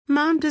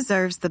Mom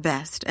deserves the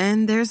best,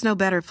 and there's no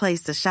better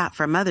place to shop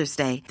for Mother's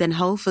Day than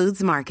Whole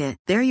Foods Market.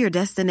 They're your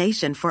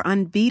destination for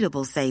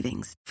unbeatable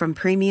savings, from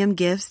premium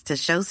gifts to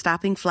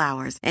show-stopping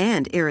flowers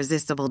and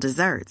irresistible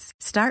desserts.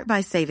 Start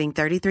by saving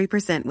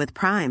 33% with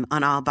Prime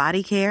on all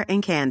body care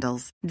and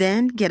candles.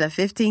 Then get a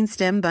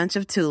 15-stem bunch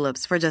of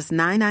tulips for just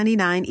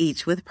 $9.99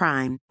 each with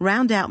Prime.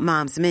 Round out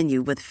Mom's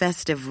menu with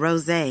festive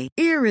rosé,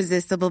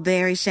 irresistible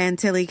berry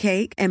chantilly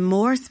cake, and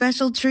more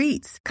special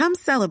treats. Come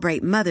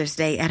celebrate Mother's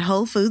Day at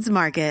Whole Foods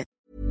Market.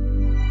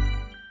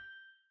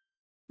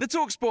 The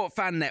TalkSport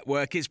Fan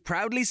Network is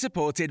proudly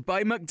supported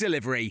by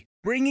McDelivery,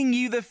 bringing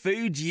you the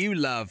food you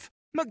love.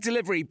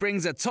 McDelivery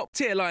brings a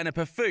top-tier lineup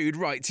of food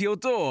right to your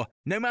door.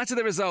 No matter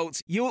the result,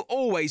 you'll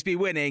always be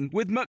winning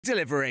with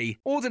McDelivery.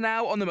 Order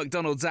now on the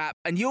McDonald's app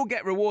and you'll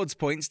get rewards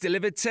points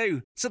delivered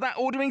too. So that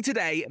ordering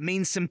today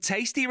means some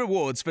tasty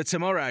rewards for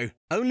tomorrow.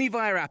 Only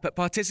via app at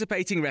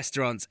participating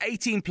restaurants.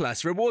 18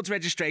 plus. Rewards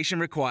registration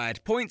required.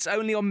 Points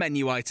only on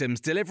menu items.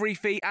 Delivery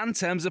fee and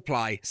terms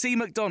apply. See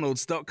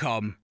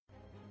mcdonalds.com.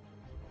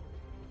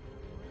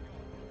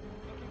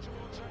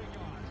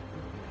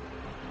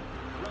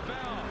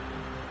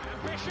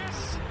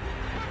 Ambitious,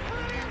 but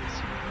brilliant!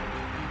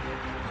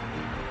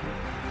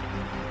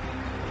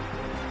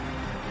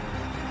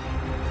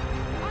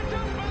 I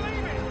don't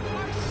believe it! I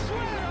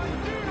swear I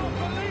do not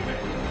believe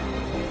it!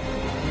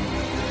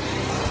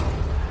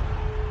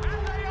 And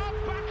they are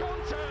back on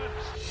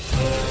terms!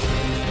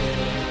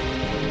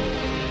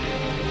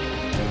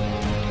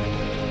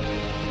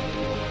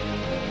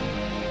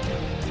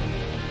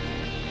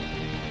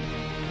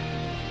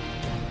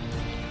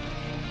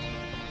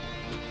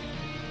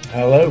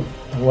 Hello.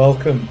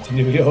 Welcome to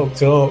New York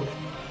Talk.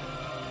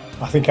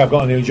 I think I've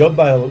got a new job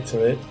by the looks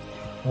of it.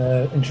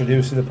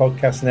 Introducing the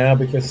podcast now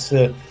because,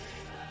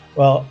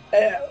 we'll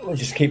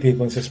just keep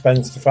people in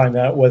suspense to find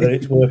out whether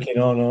it's working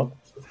or not.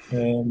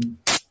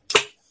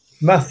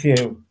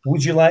 Matthew,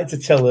 would you like to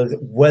tell us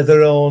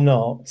whether or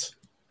not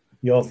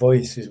your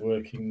voice is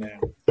working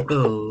now?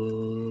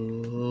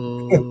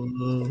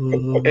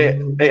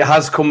 It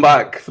has come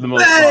back for the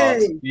most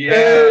part.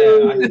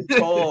 Yeah, I can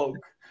talk.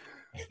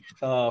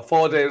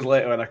 4 days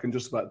later, and I can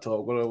just about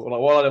talk.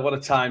 What a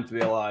time to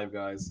be alive,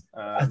 guys!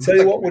 I tell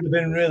you what would have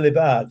been really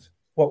bad.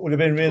 What would have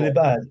been really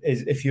bad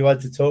is if you had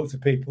to talk to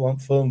people on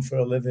phone for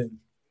a living.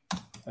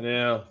 I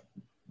know.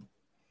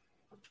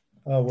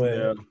 Oh wait.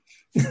 Yeah.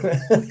 I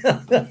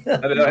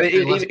don't know.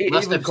 It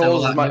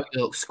causes New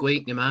York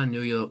squeak, your man,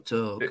 New York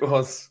Talk. It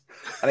was,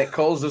 and it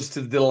caused us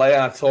to delay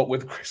our talk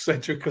with Chris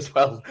Sedgwick as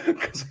well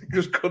because I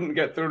just couldn't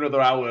get through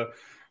another hour.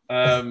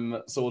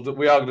 So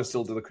we are going to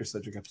still do the Chris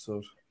Sedgwick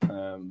episode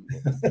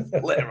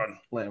later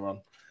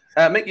on.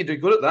 Mick, you do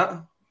good at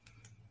that.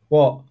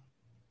 What?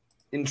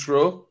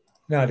 Intro.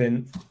 No, I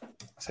didn't.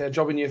 Say a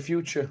job in your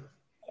future.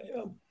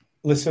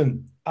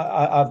 Listen,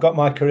 I've got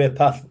my career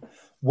path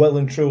well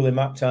and truly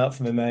mapped out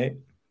for me, mate.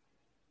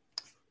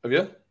 Have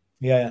you?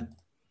 Yeah.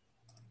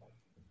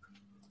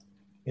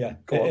 It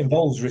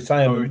involves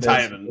retirement. Oh,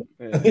 retirement.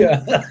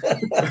 Yeah.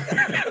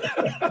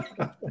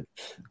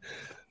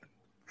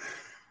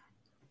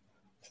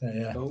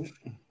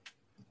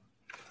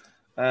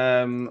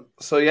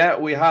 So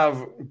we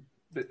have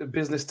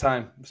business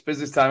time. It's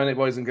business time, isn't it,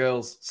 boys and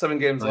girls? 7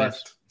 games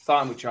left.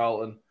 Starting with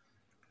Charlton.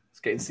 It's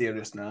getting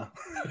serious now.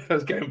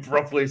 It's getting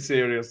properly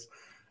serious.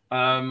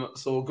 So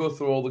we'll go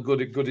through all the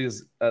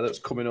goodies that's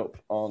coming up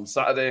on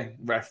Saturday.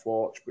 Ref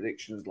watch,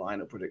 predictions,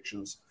 lineup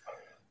predictions.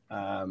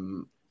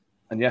 And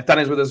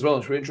Danny's with us as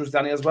well. Should we introduce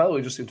Danny as well?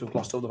 We just seem to have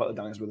glossed over the fact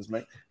that Danny's with us,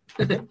 mate.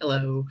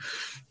 Hello.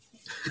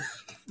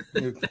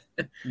 You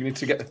need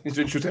to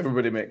introduce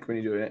everybody, Mick, when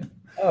you do it.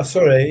 Oh,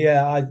 sorry.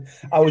 Yeah,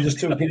 I was just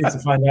too giddy to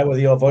find out whether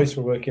your voice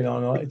were working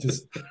or not. It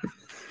just.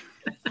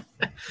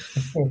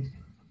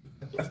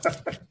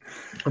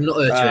 I'm not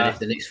hurt or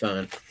anything. It's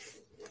fine.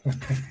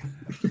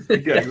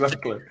 Yeah,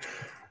 exactly.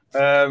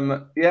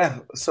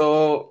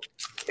 So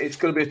it's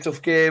going to be a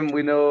tough game.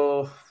 We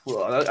know.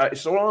 Well,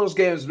 it's one of those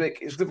games, Mick.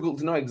 It's difficult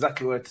to know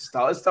exactly where to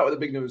start. Let's start with the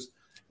big news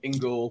in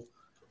goal.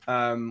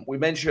 We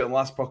mentioned it on the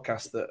last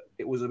podcast that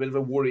it was a bit of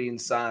a worrying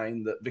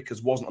sign that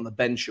Vickers wasn't on the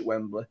bench at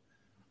Wembley.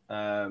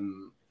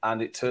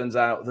 And it turns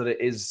out that it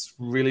is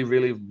really,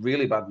 really,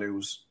 really bad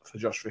news for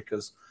Josh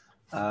Vickers.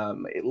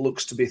 It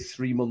looks to be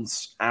 3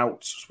 months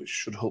out, which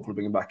should hopefully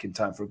bring him back in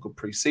time for a good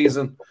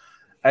pre-season.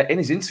 In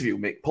his interview,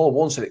 Mick, Paul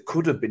Warne said it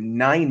could have been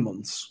 9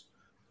 months,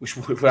 which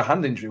for a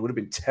hand injury would have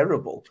been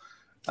terrible.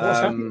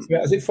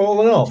 Has it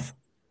fallen off?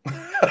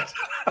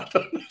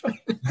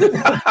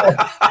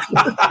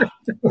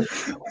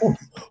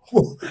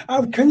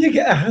 How can you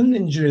get a hand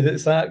injury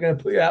that's going to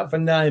put you out for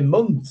 9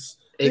 months?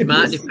 It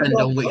might depend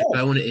on which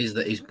bone it is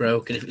that is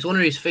broken. If it's one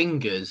of his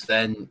fingers,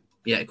 then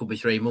it could be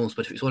 3 months.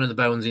 But if it's one of the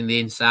bones in the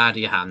inside of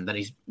your hand, then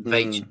he's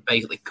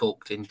basically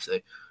cooked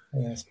into.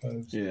 Yeah, I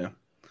suppose. Yeah.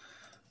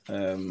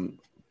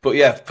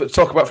 But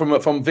talk about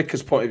from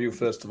Vickers' point of view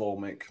first of all,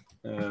 Mick.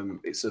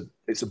 It's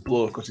a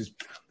blow because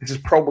this has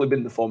probably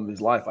been the form of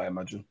his life, I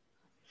imagine.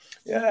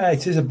 Yeah,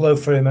 it is a blow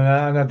for him,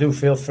 and I do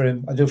feel for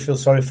him. I do feel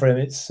sorry for him.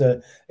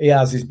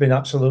 He's been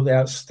absolutely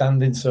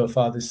outstanding so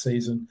far this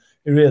season.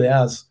 He really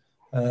has,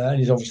 and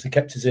he's obviously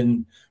kept us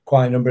in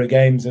quite a number of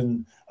games.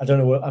 And I don't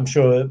know. I'm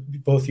sure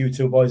both you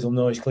two boys will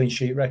know his clean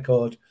sheet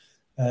record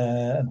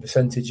and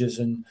percentages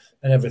and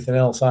everything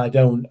else. I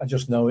don't. I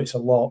just know it's a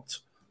lot.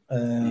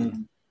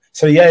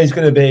 So yeah, he's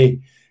going to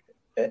be.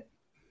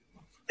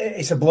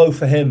 It's a blow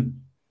for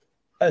him.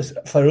 As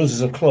for us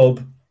as a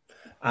club,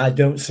 I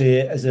don't see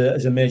it as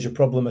a major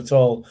problem at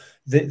all.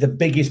 The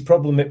biggest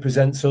problem it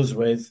presents us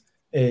with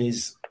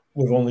is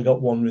we've only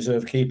got one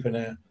reserve keeper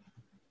now.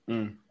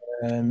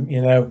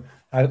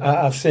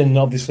 I've seen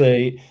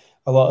obviously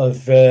a lot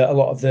of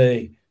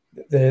the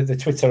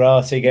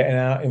Twitterati getting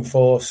out in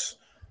force,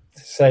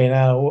 saying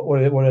how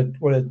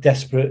what a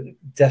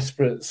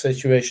desperate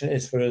situation it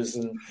is for us,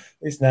 and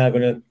it's now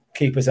going to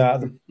keep us out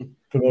of the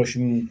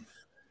promotion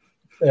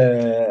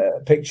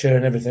picture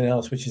and everything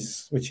else, which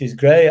is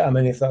great. I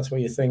mean, if that's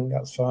what you think,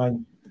 that's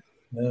fine.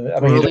 We're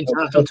all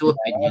entitled to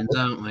opinions,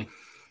 aren't we?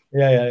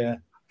 Yeah.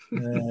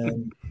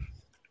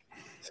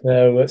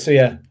 So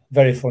yeah,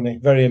 very funny,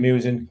 very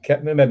amusing.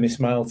 Made me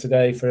smile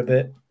today for a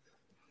bit.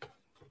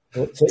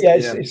 But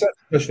it's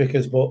Josh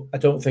Vickers, but I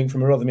don't think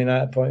from a Rotherham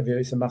United point of view,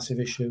 it's a massive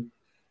issue.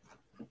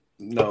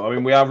 No, I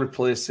mean, we are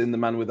replacing the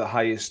man with the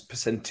highest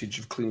percentage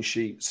of clean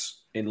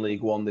sheets in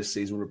League One this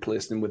season. We're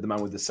replacing him with the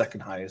man with the second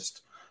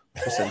highest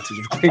percentage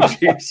of clean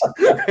sheets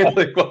in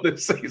League One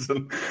this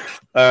season.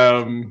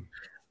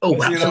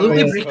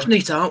 Absolutely breaching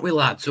it, aren't we,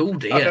 lads? Oh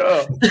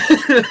dear.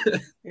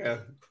 Yeah.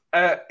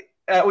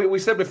 We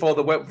said before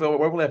the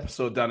Wembley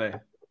episode, Danny,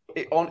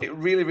 it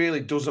really,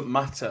 really doesn't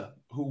matter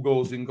who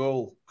goes in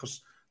goal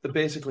because they're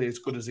basically as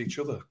good as each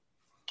other.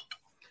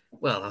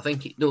 Well, I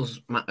think it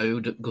does matter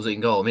who goes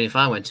in goal. I mean, if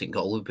I went in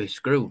goal, we'd be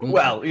screwed,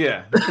 wouldn't we?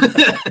 Yeah.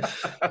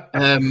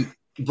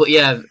 But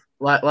yeah,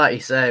 like you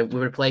say,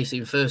 we're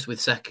replacing first with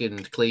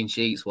second clean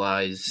sheets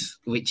wise,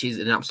 which is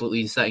an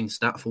absolutely insane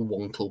stat for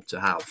one club to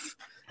have.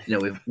 You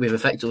know, we've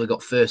effectively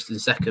got first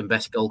and second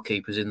best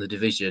goalkeepers in the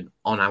division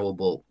on our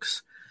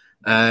books.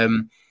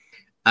 And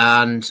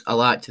I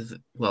like to,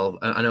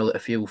 I know that a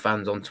few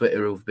fans on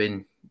Twitter who've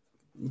been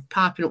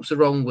piping up's the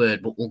wrong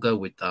word, but we'll go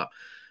with that.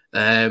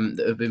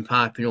 That have been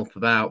piping up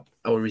about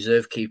our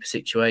reserve keeper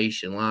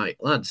situation. Like,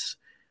 lads,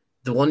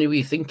 the one who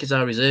you think is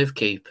our reserve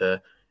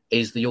keeper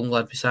is the young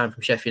lad we signed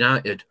from Sheffield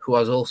United, who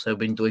has also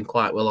been doing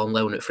quite well on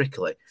loan at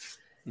Frickley.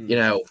 You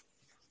know,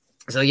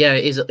 so yeah,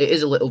 it is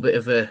a little bit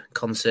of a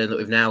concern that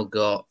we've now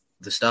got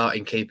the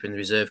starting keeper and the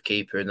reserve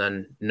keeper, and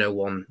then no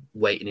one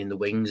waiting in the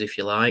wings, if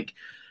you like.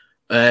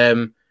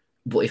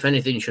 But if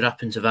anything should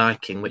happen to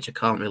Viking, which I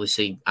can't really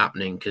see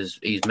happening because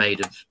he's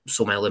made of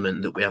some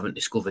element that we haven't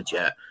discovered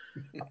yet,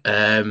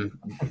 then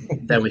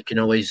we can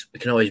always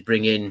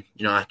bring in,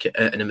 you know, like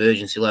an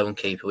emergency loan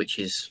keeper, which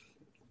is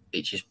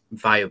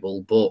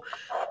viable. But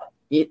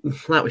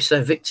like we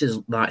said, Victor's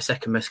like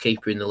second best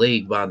keeper in the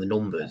league by the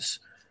numbers,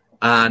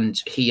 and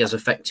he has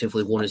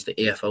effectively won us the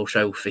EFL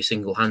trophy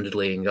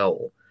single-handedly in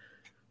goal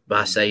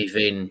by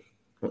saving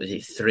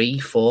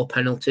 3-4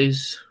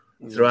 penalties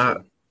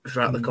throughout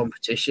the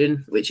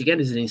competition, which again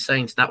is an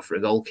insane stat for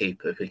a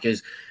goalkeeper,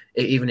 because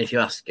even if you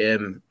ask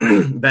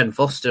Ben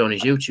Foster on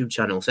his YouTube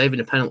channel, saving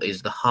a penalty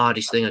is the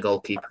hardest thing a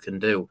goalkeeper can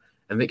do,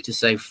 and Victor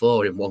saved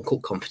 4 in one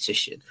cup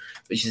competition,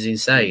 which is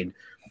insane.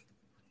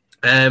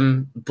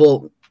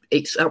 But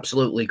it's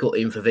absolutely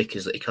gutting for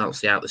Vickers that he can't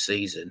see out the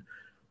season.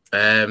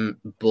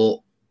 But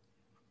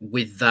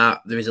with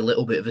that, there is a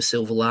little bit of a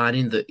silver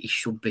lining that he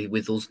should be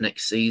with us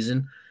next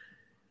season,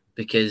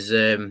 because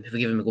if we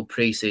give him a good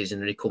pre-season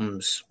and he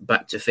comes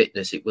back to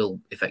fitness, it will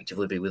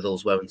effectively be with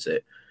us, won't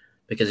it?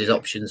 Because his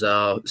options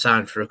are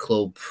sign for a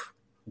club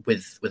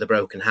with a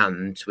broken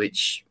hand,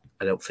 which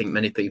I don't think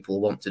many people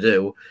want to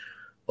do,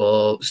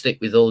 or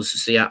stick with us,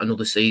 see out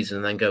another season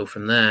and then go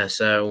from there.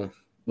 So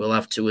we'll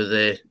have two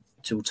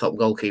top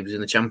goalkeepers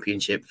in the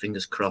Championship,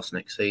 fingers crossed,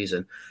 next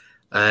season.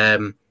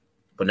 But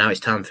now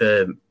it's time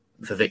for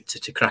Victor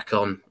to crack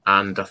on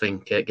and I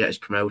think get us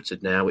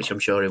promoted now, which I'm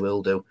sure he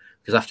will do.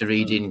 Because after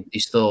reading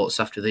his thoughts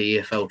after the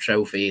EFL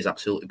trophy, he's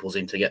absolutely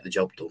buzzing to get the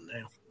job done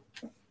now.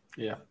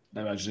 Yeah,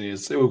 I imagine he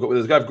is. We've got with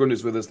us Gav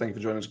Grundy's with us. Thank you for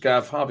joining us.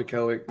 Gav, Harvey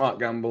Kelwick, Mark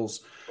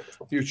Gambles,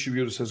 YouTube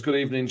user says, good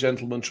evening,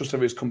 gentlemen. Trust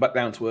everybody's come back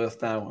down to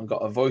earth now and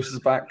got our voices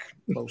back,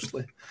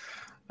 mostly.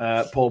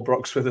 Paul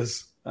Brock's with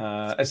us.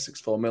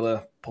 S64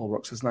 Miller. Paul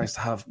Brock says, nice to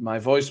have my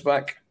voice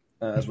back,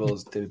 as well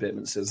as David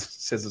Bateman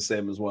says the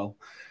same as well.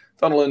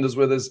 Donald Linder's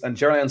with us, and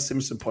Jerry Ann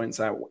Simpson points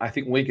out, I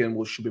think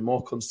Wigan should be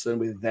more concerned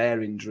with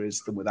their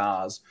injuries than with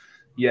ours.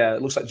 Yeah,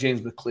 it looks like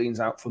James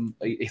McLean's out for,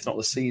 if not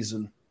the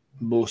season,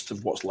 most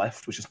of what's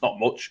left, which is not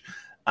much.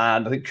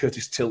 And I think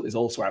Curtis Tilt is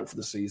also out for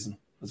the season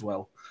as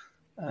well.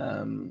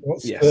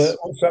 What's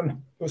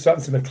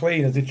happened to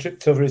McLean? Has he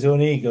tripped over his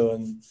own ego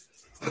and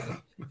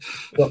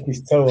got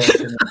his toe off?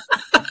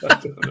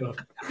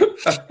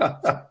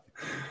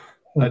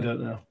 I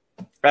don't know.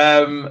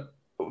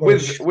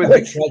 With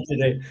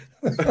tragedy.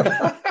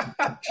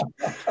 The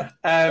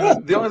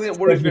only thing that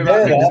worries me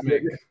about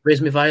Mick,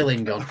 where's my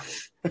violin gone?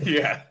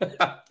 Yeah.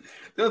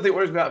 The other thing that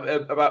worries me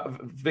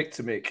about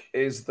Victor, Mick,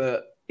 is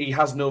that he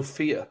has no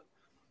fear.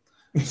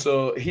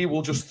 So he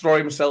will just throw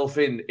himself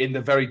in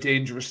the very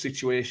dangerous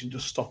situation to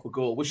stop a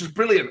goal, which is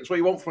brilliant. It's what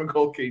you want from a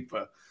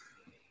goalkeeper.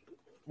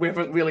 We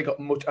haven't really got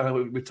much. I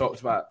know we talked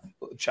about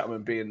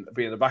Chapman being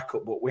the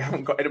backup, but we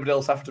haven't got anybody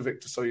else after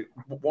Victor. So you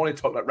want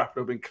to talk like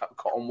Rapinoe being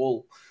cotton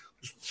wool.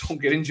 Just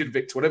don't get injured,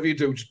 Victor. Whatever you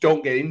do, just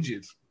don't get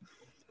injured.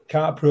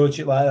 Can't approach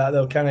it like that,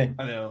 though, can he?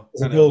 I know.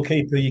 As a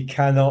goalkeeper, you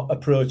cannot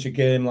approach a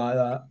game like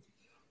that.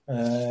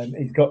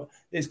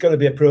 It's got to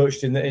be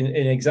approached in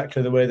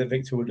exactly the way that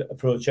Victor would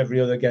approach every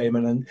other game,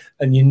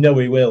 and you know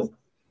he will.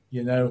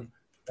 You know,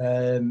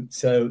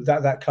 so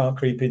that can't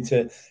creep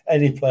into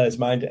any player's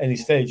mind at any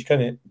stage,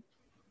 can it?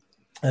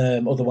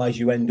 Otherwise,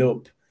 you end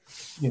up,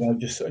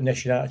 just sort of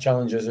neshing out of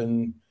challenges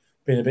and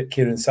being a bit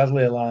Kieran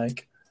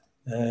Sadlier-like.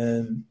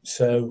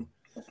 So,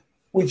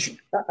 which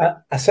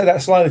I said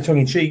that slightly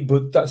tongue-in-cheek,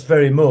 but that's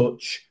very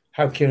much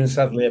how Kieran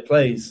Sadlier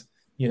plays.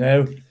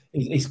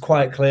 He's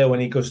quite clear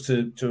when he goes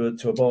to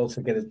a ball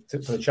to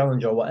get for a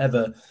challenge or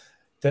whatever,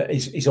 that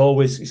he's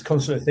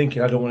constantly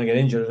thinking, I don't want to get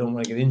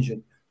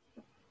injured.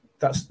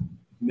 That's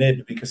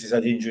maybe because he's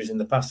had injuries in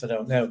the past, I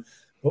don't know.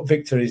 But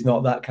Victor is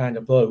not that kind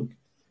of bloke.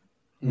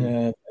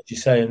 As you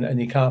say,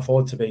 and you can't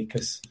afford to be,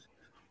 because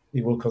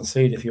you will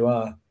concede if you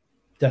are,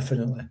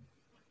 definitely.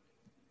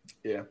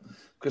 Yeah,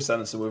 Chris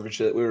Anderson,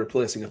 we're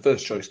replacing a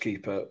first-choice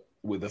keeper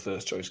with a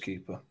first-choice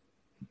keeper.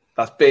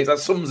 That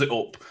sums it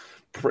up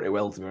pretty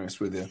well, to be honest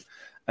with you.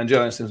 And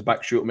Joe Anderson's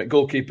back shoot.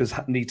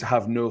 Goalkeepers need to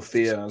have no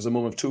fear. As a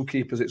mum of two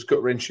keepers, it's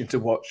gut-wrenching to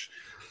watch,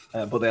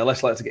 but they are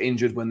less likely to get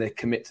injured when they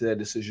commit to their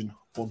decision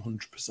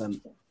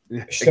 100%.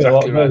 Yeah,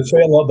 exactly right.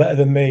 Say a lot better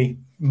than me,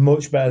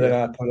 much better than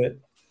I put it.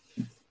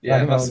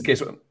 Yeah, that's the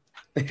case.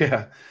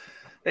 Yeah,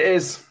 it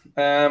is.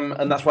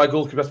 And that's why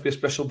goalkeepers have to be a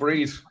special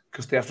breed,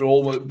 because they have to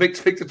all.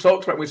 Victor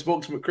talked about, we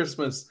spoke to him at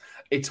Christmas,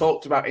 he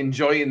talked about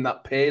enjoying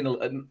that pain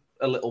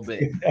a little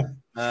bit.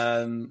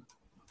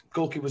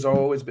 Goalkeepers are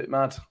always a bit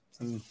mad,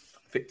 and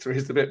Victor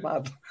is a bit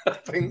mad, I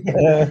think.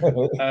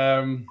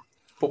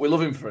 But we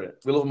love him for it.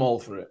 We love them all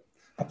for it.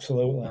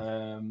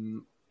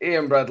 Absolutely.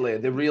 Ian Bradley,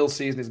 the real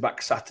season is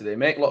back Saturday.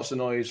 Make lots of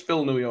noise,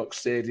 fill New York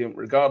Stadium.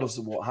 Regardless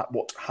of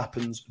what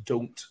happens,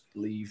 don't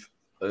leave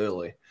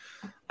early.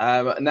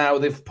 Now,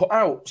 they've put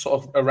out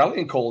sort of a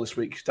rallying call this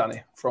week,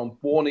 Danny, from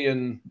Warney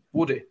and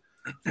Woody,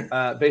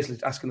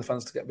 basically asking the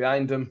fans to get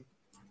behind them,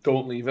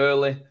 don't leave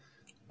early,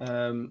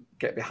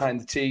 get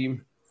behind the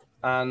team,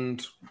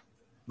 and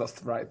that's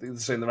the right thing. They're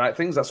saying the right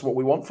things. That's what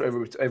we want for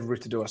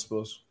everybody to do, I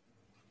suppose.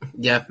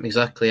 Yeah,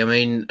 exactly. I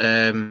mean,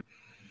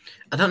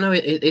 I don't know,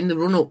 in the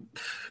run-up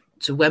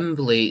to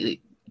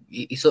Wembley,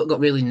 he sort of got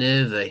really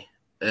nervy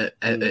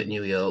at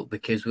New York,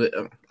 because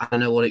I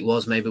don't know what it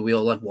was. Maybe we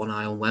all had one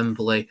eye on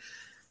Wembley,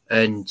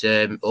 and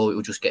or it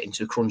was just getting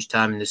to crunch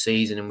time in the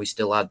season, and we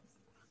still had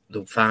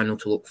the final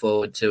to look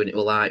forward to, and it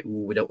was like,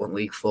 we don't want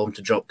league form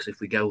to drop, because if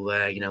we go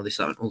there, this,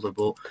 that, and other.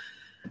 But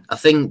I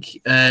think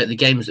the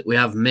games that we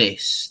have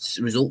missed,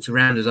 results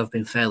around us have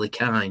been fairly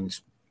kind.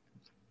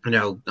 I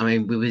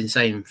mean, we've been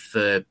saying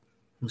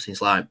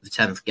since like the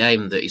 10th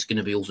game that it's going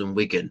to be us and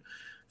Wigan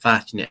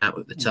fighting it out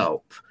at the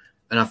top.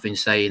 And I've been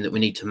saying that we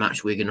need to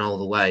match Wigan all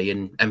the way,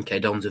 and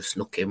MK Dons have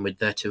snuck in with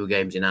their 2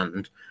 games in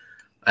hand.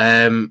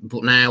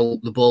 But now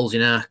the ball's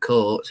in our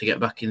court to get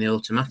back in the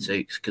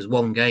automatics, because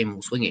one game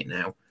will swing it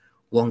now.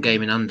 One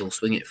game in hand will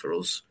swing it for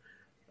us.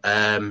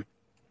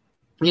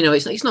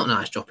 It's not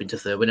nice dropping to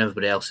third when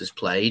everybody else has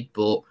played,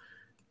 but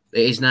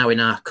it is now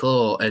in our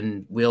court,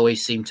 and we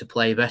always seem to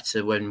play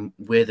better when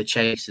we're the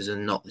chasers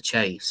and not the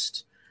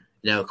chased.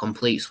 A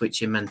complete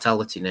switch in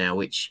mentality now,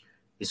 which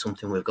is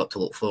something we've got to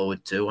look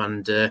forward to,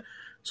 and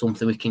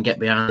something we can get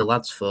behind the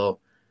lads for.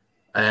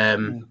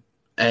 And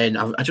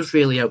I just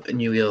really hope that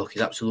New York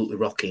is absolutely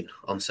rocking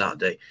on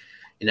Saturday.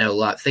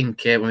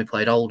 Think when we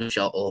played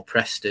Aldershot or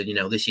Preston,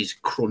 this is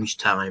crunch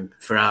time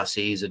for our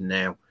season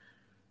now.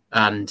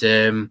 And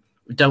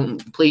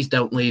please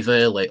don't leave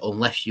early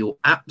unless you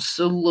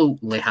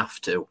absolutely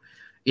have to.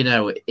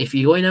 If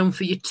you're going home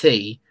for your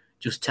tea,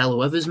 just tell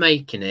whoever's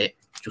making it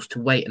just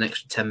to wait an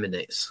extra 10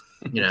 minutes.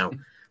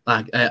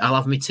 I'll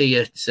have my tea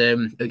at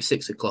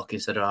 6 o'clock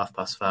instead of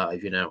 5:30.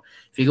 If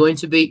you're going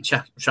to beat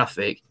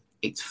traffic,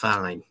 it's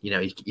fine.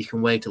 You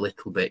can wait a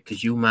little bit,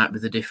 because you might be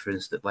the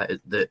difference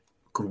that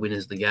could win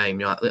us the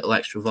game. A little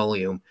extra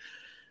volume.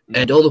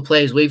 And all the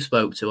players we've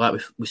spoke to, like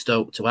we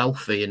spoke to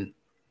Alfie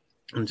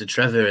and to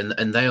Trevor,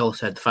 and they all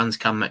said the fans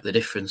can make the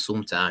difference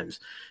sometimes.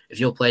 If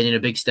you're playing in a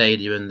big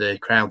stadium and the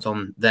crowd's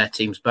on their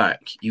team's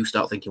back, you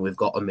start thinking, we've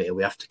got them here,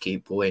 we have to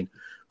keep going.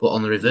 But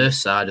on the reverse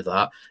side of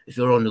that, if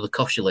you're under the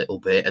cosh a little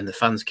bit and the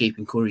fans keep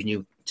encouraging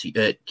you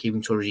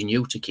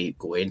to keep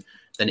going,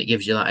 then it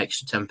gives you that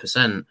extra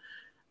 10%.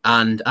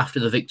 And after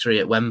the victory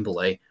at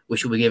Wembley, we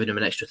should be giving them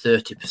an extra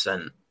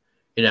 30%.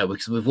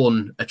 Because we've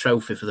won a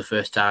trophy for the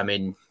first time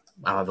in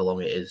however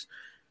long it is.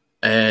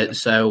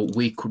 So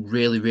we could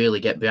really, really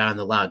get behind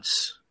the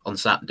lads on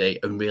Saturday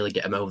and really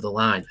get them over the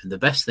line. And the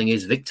best thing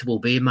is Victor will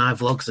be in my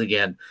vlogs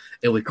again.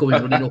 He'll be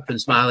coming running up and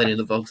smiling in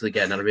the vlogs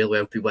again, and I really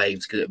hope he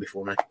waves because it'll be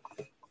funny.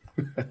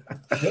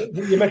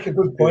 You make a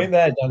good point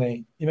there,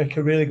 Danny. You make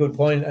a really good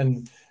point,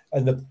 and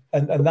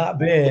that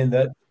being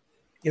that,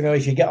 you know,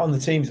 if you get on the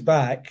team's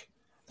back,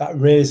 that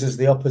raises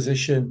the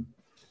opposition.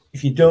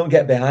 If you don't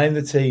get behind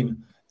the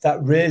team,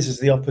 that raises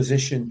the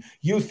opposition.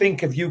 You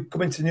think if you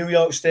come into New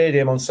York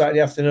Stadium on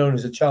Saturday afternoon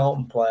as a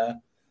Charlton player,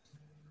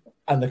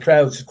 and the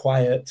crowd's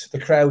quiet, the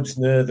crowd's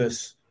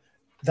nervous,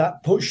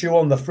 that puts you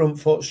on the front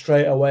foot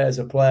straight away as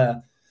a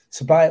player.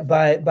 So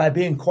by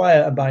being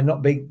quiet and by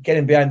not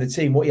getting behind the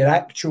team, what you're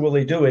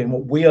actually doing,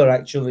 what we are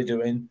actually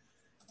doing,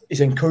 is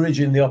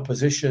encouraging the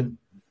opposition.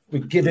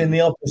 We're giving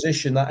the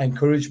opposition that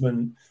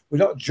encouragement. We're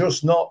not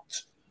just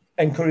not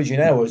encouraging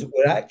ours,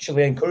 we're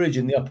actually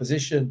encouraging the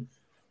opposition.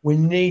 We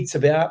need to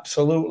be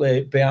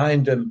absolutely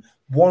behind them,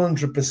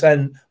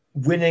 100%,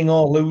 winning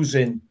or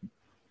losing.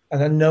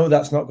 And I know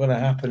that's not going to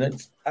happen.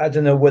 I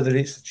don't know whether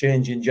it's a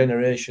changing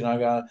generation.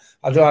 I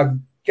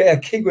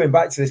keep going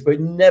back to this, but it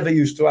never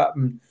used to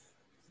happen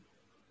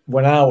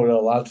when I was a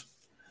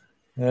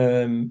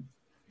lad.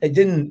 It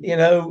didn't, you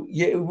know,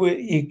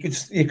 you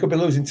could be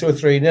losing 2 or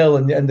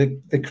 3-0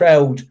 and the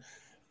crowd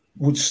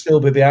would still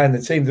be behind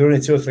the team. There are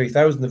only 2,000 or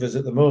 3,000 of us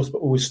at the most,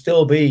 but we would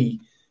still be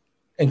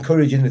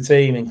encouraging the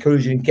team,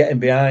 encouraging getting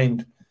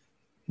behind,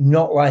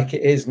 not like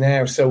it is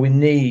now. So we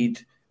need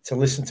to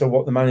listen to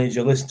what the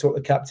manager, listen to what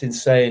the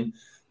captain's saying.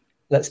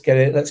 Let's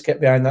get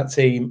behind that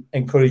team,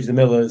 encourage the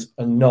Millers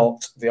and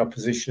not the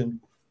opposition.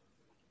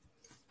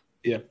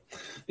 Yeah,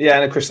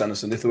 and Chris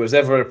Anderson, if there was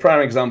ever a prime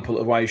example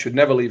of why you should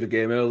never leave a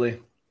game early,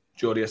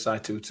 Jody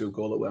Asai 2-2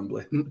 goal at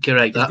Wembley.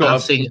 Correct.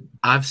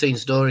 I've seen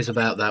stories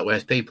about that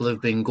where people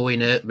have been going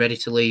ready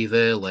to leave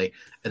early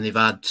and they've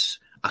had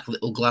a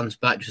little glance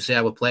back to see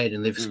how we're playing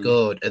and they've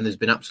scored and there's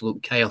been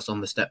absolute chaos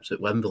on the steps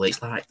at Wembley.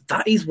 It's like,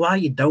 that is why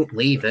you don't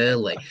leave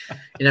early.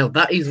 You know,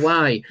 that is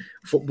why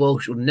football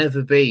should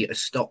never be a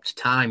stopped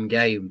time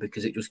game,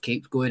 because it just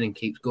keeps going and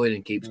keeps going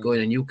and keeps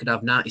going. And you could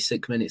have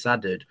 96 minutes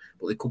added,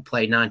 but they could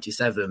play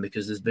 97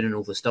 because there's been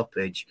another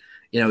stoppage.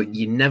 You know,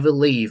 you never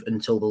leave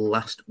until the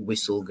last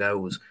whistle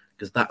goes,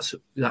 because that's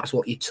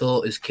what you're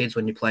taught as kids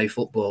when you play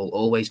football.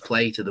 Always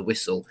play to the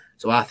whistle.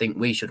 So I think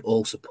we should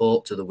all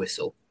support to the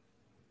whistle.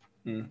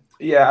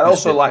 Yeah, I'd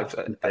also like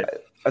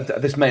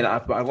this may not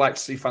happen, but I'd like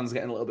to see fans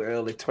getting a little bit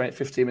early,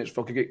 15 minutes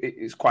before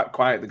it's quite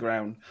quiet at the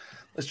ground.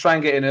 Let's try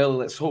and get in early.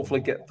 Let's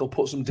hopefully they'll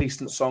put some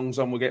decent songs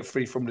on. We'll get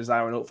Free From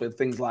Desire and hopefully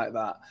things like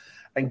that,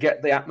 and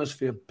get the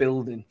atmosphere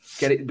building.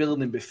 Get it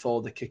building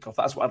before the kickoff.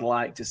 That's what I'd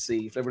like to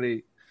see. If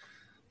everybody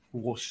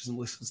watches and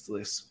listens to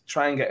this,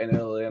 try and get in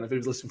early. And if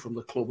everybody's listening from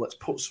the club, let's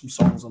put some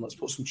songs on. Let's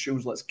put some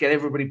tunes. Let's get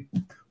everybody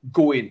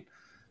going.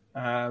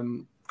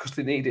 Because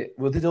they need it.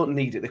 Well, they don't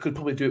need it. They could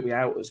probably do it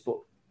without us, but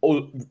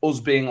us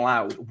being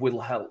loud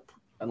will help.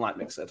 And like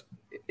Mick said,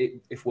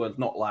 if we're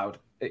not loud,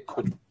 it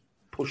could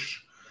push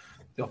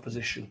the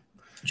opposition.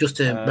 Just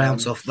to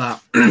bounce off that,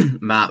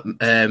 Matt,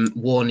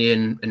 Warney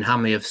and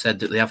Hammy have said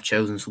that they have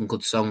chosen some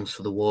good songs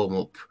for the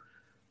warm-up.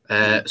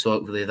 So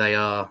hopefully they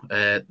are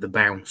the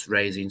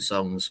bounce-raising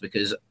songs,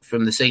 because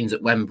from the scenes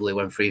at Wembley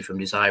when Free From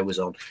Desire was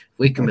on, if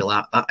we can be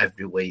like that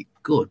every week,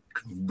 good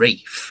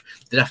grief.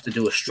 They'd have to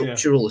do a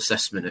structural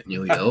assessment at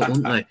New York,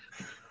 wouldn't they?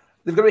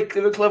 They've got to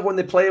be clever when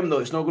they play them, though.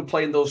 It's no good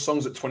playing those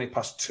songs at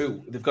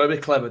 2:20. They've got to be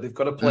clever. They've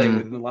got to play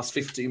within the last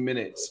 15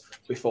 minutes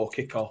before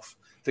kick-off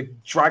to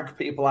drag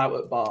people out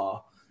at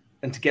bar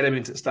and to get them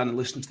into the stand and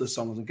listen to the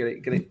songs and get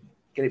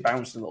it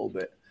bouncing a little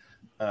bit.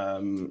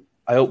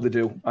 I hope they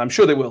do. I'm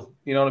sure they will.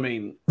 You know what I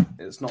mean?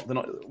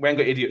 We ain't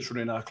got idiots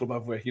running our club,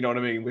 have we? You know what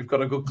I mean? We've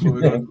got a good club.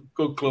 We've got a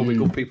good club with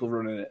good people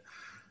running it.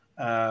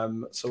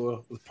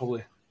 So we're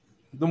probably,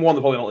 number one,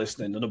 they're probably not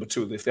listening. And number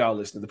two, if they are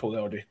listening, they probably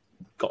already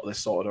got this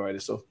sorted already.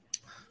 So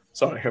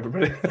sorry,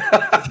 everybody.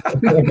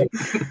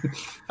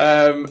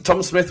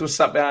 Tom Smith was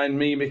sat behind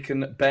me, Mick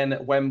and Ben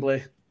at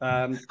Wembley.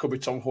 Could be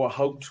Tom who I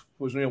hugged.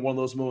 It was one of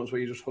those moments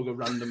where you just hug a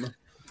randomer.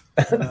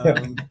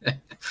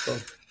 So,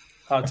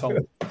 hi, Tom.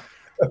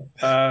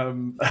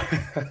 Liam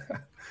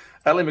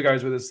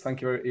McGarry's with us.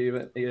 Thank you,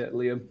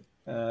 Liam.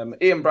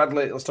 Ian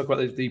Bradley, let's talk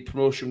about the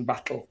promotion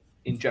battle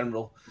in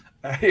general.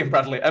 Ian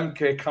Bradley,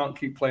 MK can't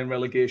keep playing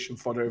relegation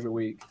fodder every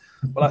week.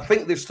 Well, I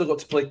think they've still got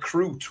to play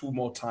Crew 2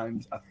 more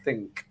times, I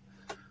think.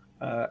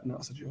 No,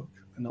 that's a joke.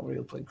 They're not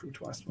really playing Crew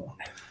twice more.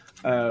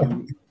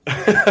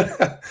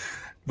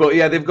 But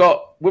yeah, they've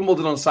got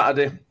Wimbledon on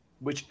Saturday,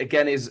 which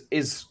again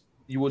is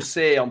you would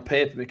say on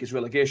paper make his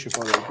relegation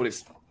fodder, but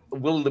it's the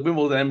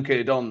Wimbledon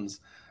MK Dons.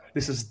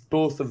 This is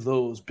both of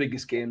those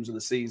biggest games of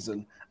the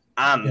season,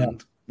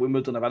 and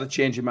Wimbledon have had a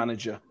change of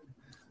manager.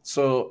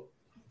 So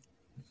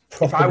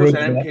if I was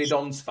an MK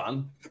Dons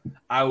fan,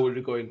 I would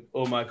be going,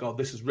 "Oh my God,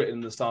 this is written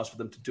in the stars for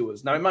them to do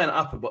us." Now it might not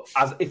happen, but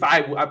if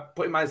I'm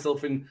putting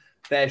myself in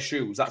their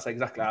shoes, that's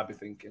exactly how I'd be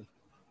thinking.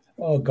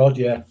 Oh God,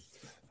 yeah,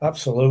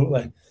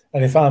 absolutely.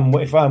 And if I'm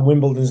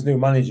Wimbledon's new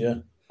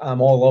manager,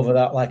 I'm all over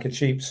that like a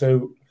cheap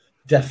suit,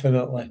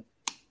 definitely.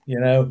 You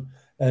know,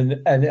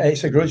 And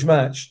it's a grudge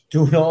match.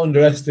 Do not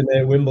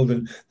underestimate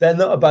Wimbledon. They're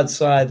not a bad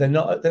side. They're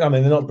not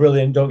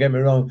brilliant, don't get me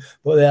wrong,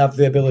 but they have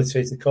the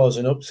ability to cause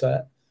an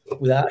upset.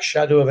 Without a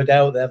shadow of a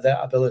doubt, they have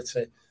that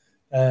ability.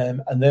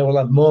 And they will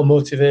have more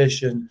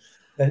motivation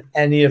than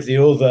any of the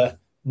other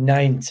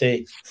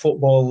 90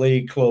 Football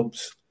League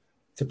clubs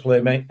to play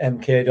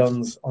MK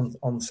Dons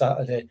on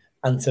Saturday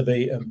and to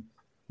beat them.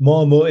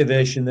 More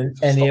motivation than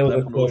any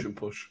other club.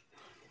 Push.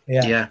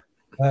 Yeah.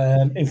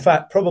 In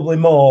fact, probably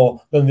more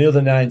than the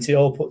other 90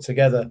 all put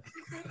together.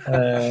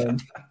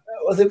 It's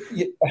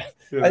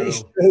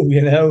true,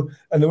 you know.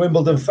 And the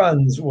Wimbledon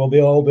fans will be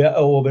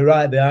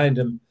right behind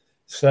them.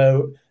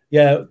 So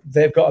yeah,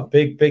 they've got a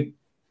big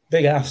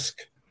ask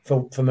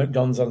for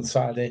McDonald's on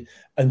Saturday.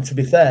 And to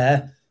be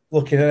fair,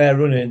 looking at their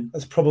running,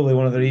 that's probably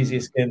one of their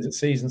easiest games of the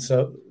season.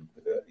 So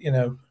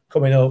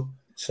coming up.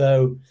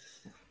 So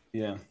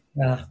yeah,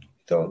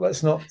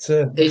 let's not.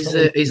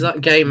 Is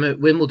that game at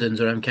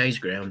Wimbledon's or MK's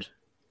ground?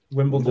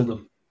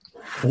 Wimbledon.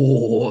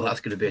 Oh, that's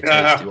going to be a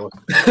tasty one.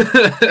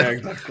 Yeah,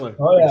 exactly.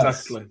 Oh, yes.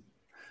 Exactly.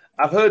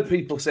 I've heard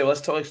people say,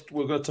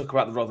 we're going to talk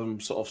about the Rotherham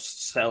sort of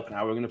setup and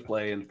how we're going to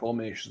play and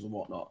formations and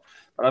whatnot.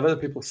 But I've heard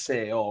people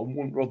say,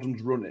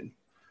 Rotherham's running.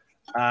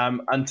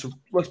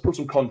 Let's put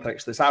some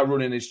context to this. Our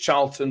running is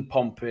Charlton,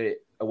 Pompey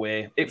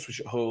away, Ipswich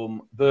at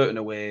home, Burton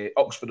away,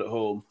 Oxford at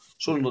home,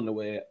 Sunderland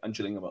away, and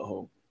Gillingham at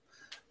home.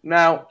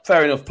 Now,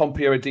 fair enough,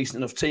 Pompey are a decent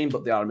enough team,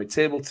 but they are a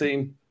mid-table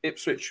team.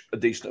 Ipswich, a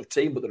decent enough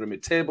team, but they're a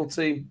mid-table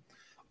team.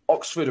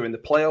 Oxford are in the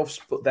playoffs,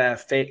 but their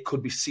fate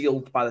could be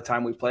sealed by the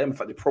time we play them. In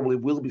fact, they probably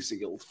will be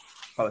sealed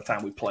by the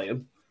time we play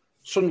them.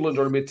 Sunderland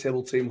are a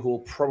mid-table team who will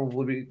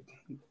probably be...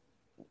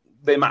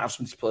 They might have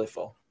something to play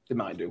for. They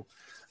might do.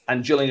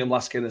 And Gillingham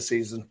last game of the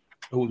season,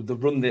 who the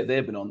run that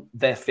they've been on,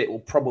 their fate will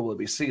probably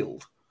be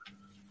sealed.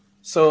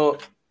 So...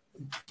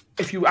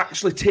 if you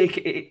actually take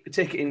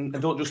it in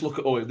and don't just look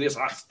at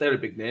they're a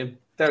big name,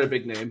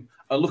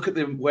 and look at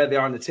where they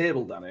are in the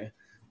table, Danny,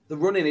 the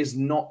running is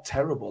not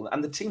terrible,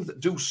 and the teams that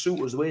do suit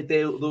us, the way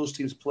those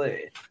teams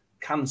play,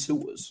 can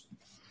suit us.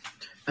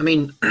 I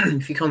mean,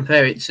 if you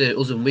compare it to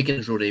us and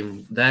Wigan's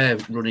running, their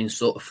running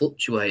sort of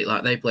fluctuate.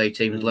 Like they play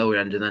teams lower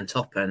end and then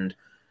top end.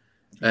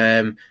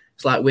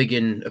 It's like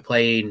Wigan are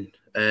playing.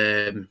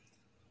 Can't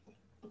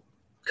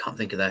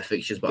think of their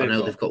fixtures, but I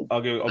know they've got.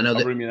 I'll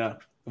bring you now.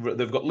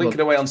 They've got Lincoln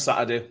away on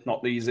Saturday,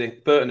 not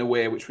easy. Burton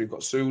away, which we've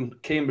got soon.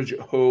 Cambridge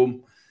at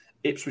home,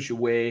 Ipswich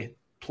away,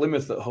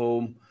 Plymouth at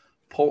home,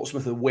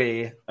 Portsmouth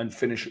away, and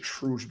finish at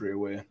Shrewsbury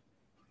away.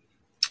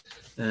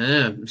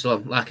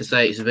 So, like I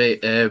say, it's a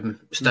bit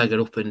staggered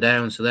up and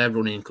down. So their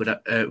running could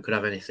have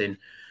anything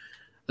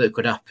that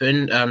could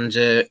happen. And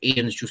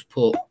Ian's just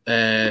put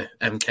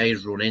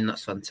MK's running.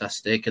 That's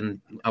fantastic. And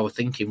I was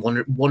thinking one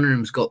of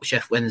them's got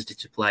Sheff Wednesday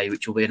to play,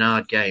 which will be an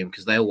hard game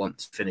because they'll want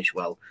to finish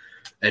well.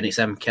 And it's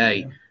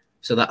MK,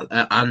 so that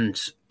and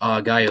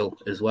Argyle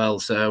as well.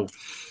 So,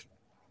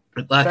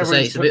 like I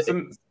say, it's a bit.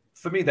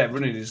 For me, their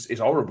running is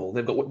horrible.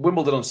 They've got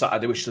Wimbledon on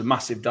Saturday, which is a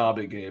massive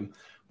derby game.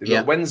 They've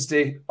got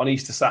Wednesday on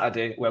Easter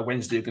Saturday, where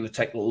Wednesday are going to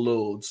take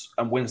loads,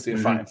 and Wednesday are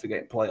fighting for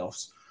getting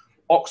playoffs.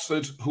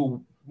 Oxford,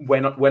 who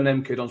when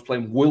MK Dons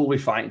playing, will be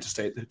fighting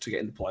to get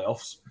in the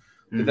playoffs.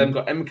 They've then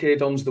got MK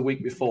Dons the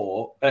week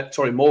before.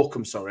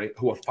 Morecambe,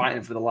 who are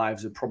fighting for their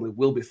lives and probably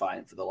will be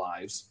fighting for their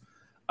lives.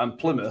 And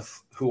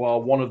Plymouth, who are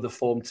one of the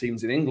form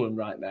teams in England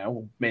right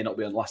now, may not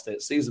be on last day of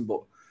the season,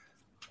 but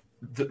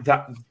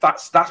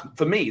that's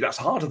for me, that's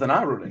harder than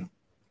our running.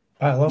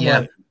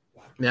 Yeah,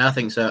 I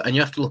think so. And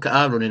you have to look at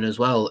our running as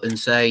well and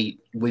say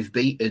we've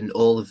beaten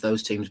all of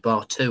those teams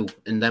bar two,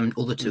 and them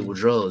other two were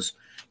draws.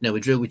 We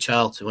drew with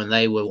Charlton when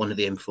they were one of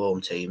the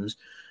informed teams,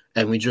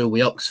 and we drew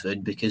with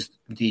Oxford because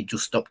they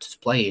just stopped us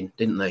playing,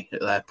 didn't they,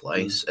 at their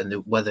place? And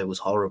the weather was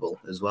horrible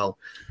as well.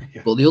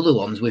 Yeah. But the other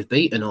ones we've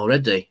beaten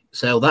already.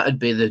 So that'd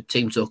be the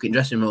team talking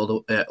dressing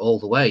room all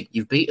the way.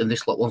 You've beaten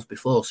this lot once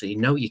before, so you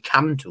know you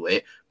can do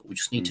it, but we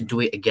just need to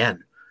do it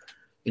again.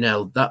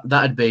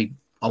 That'd be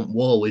on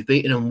wall. We've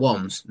beaten them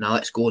once, now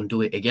let's go and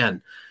do it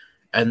again.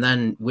 And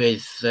then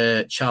with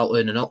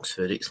Charlton and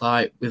Oxford, it's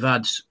like we've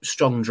had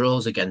strong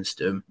draws against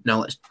them,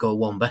 now let's go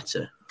one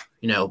better.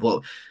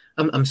 But...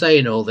 I'm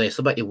saying all this.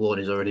 I bet your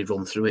Warner's already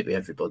run through it with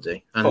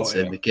everybody,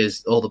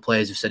 because all the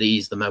players have said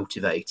he's the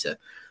motivator.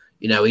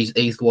 He's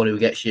the one who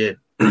gets you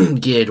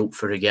geared up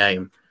for a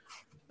game.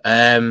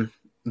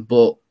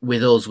 But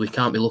with us, we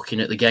can't be looking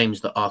at the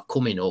games that are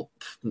coming up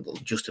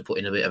just to put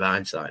in a bit of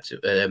hindsight,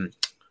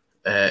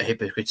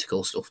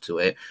 hypocritical stuff to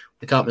it.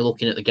 We can't be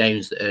looking at the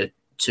games that are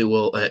 2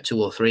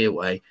 or 3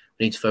 away.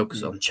 We need to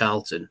focus on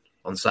Charlton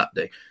on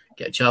Saturday.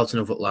 Get Charlton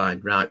over the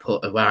line, right?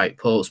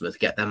 Portsmouth,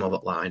 get them over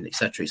the line,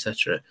 etc.,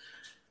 etc.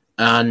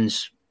 And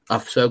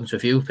I've spoken to a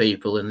few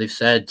people, and they've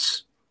said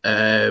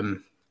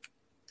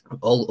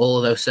all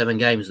of those 7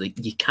 games,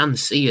 you can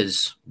see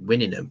us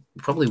winning them.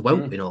 We probably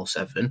won't win all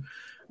 7,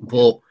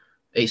 but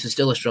it's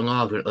still a strong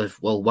argument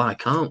of, well, why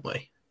can't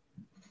we?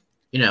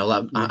 I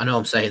know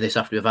I'm saying this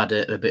after we've had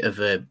a bit of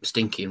a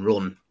stinking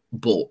run,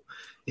 but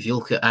if you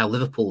look at how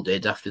Liverpool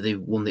did after they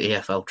won the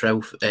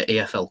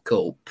EFL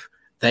Cup,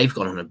 they've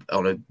gone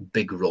on a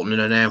big run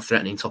and are now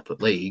threatening top of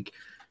the league.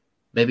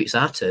 Maybe it's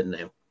our turn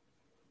now.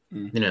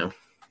 You know.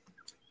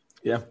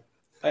 Yeah.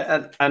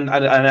 And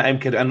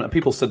MK, and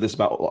people said this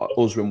about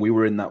us when we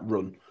were in that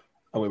run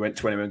and we went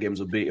 21 games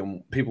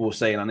unbeaten. People were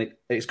saying, and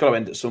it's got to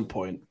end at some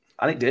point.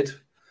 And it did.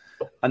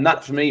 And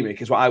that, for me,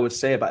 Mick, is what I would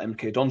say about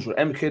MK Dons' run.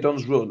 MK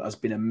Dons' run has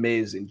been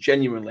amazing.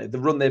 Genuinely. The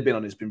run they've been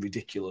on has been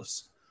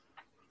ridiculous.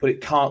 But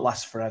it can't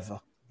last forever.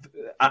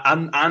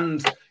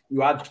 And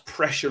you had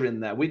pressure in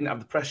there. We didn't have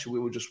the pressure. It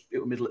was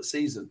middle of the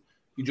season.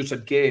 You just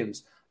had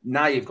games.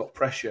 Now you've got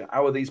pressure.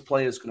 How are these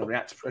players going to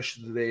react to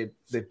pressure?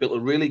 They've built a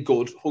really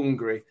good,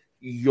 hungry,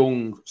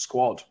 young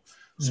squad.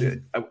 So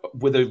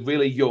with a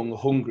really young,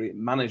 hungry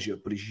manager,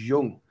 but he's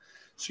young.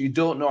 So you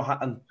don't know how,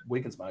 and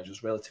Wigan's manager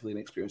is relatively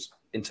inexperienced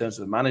in terms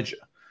of the manager.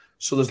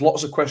 So there's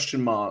lots of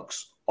question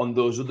marks on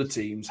those other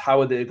teams. How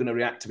are they going to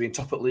react to being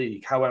top at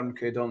league? How are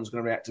MK Dons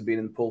going to react to being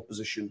in the pole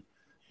position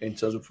in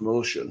terms of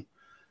promotion?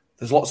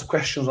 There's lots of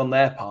questions on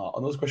their part,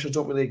 and those questions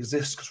don't really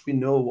exist because we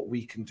know what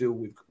we can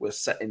do. We're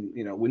setting,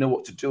 we know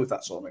what to do, if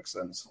that sort of makes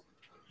sense.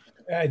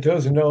 Yeah, it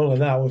does, and not only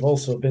that, we've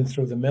also been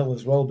through the mill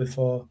as well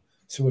before.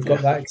 So we've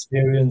got that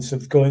experience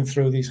of going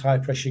through these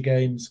high-pressure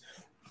games,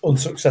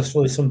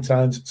 unsuccessfully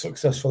sometimes,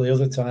 successfully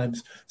other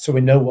times, so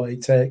we know what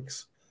it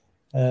takes.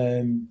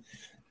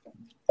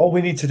 All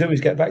we need to do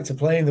is get back to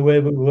playing the way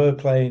we were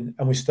playing,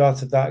 and we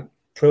started that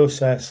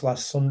process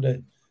last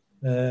Sunday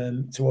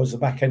towards the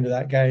back end of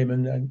that game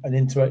and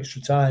into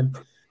extra time.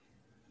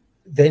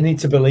 They need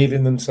to believe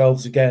in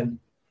themselves again.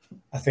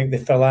 I think they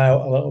fell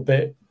out a little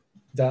bit.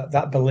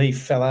 That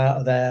belief fell out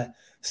of their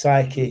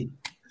psyche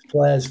as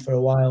players for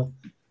a while.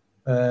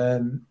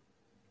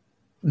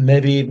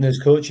 Maybe even as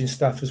coaching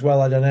staff as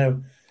well. I don't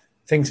know.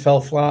 Things fell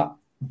flat,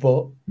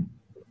 but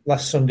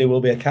last Sunday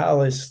will be a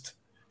catalyst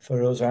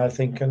for us, I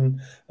think,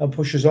 and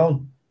push us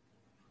on.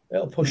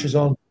 It'll push us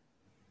on.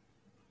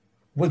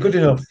 We're good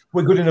enough.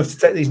 We're good enough to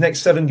take these next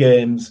 7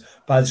 games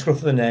by the scruff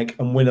of the neck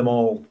and win them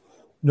all.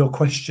 No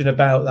question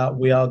about that.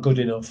 We are good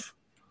enough.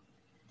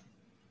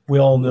 We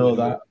all know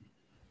that.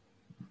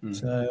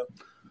 So,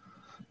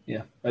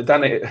 yeah,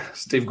 Danny,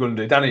 Steve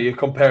Grundy. Danny, you're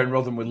comparing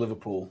Rotherham with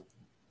Liverpool.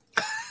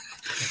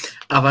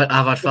 I've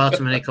had far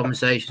too many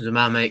conversations with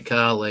my mate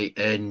Carly,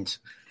 and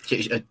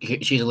she's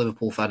a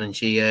Liverpool fan, and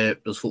she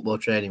does football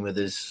training with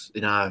us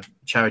in our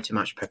charity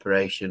match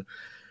preparation.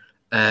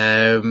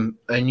 And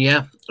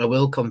yeah, I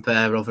will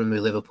compare Rotherham with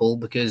Liverpool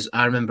because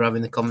I remember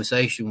having the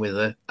conversation with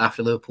her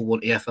after Liverpool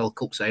won EFL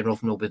Cup, saying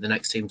Rotherham will be the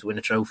next team to win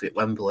a trophy at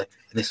Wembley,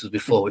 and this was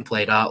before we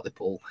played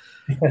Hartlepool.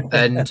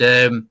 And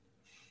I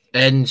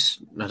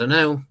don't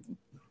know,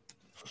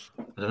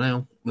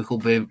 we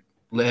could be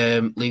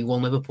League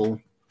One Liverpool.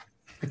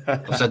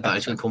 I've said that,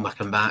 it's going to come back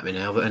and bite me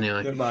now, but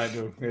anyway. It might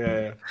do,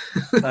 yeah.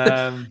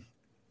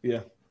 Yeah.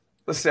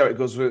 Let's see how it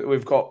goes.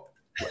 We've got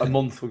a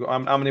month. We've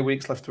got how many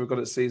weeks left have we got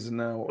at season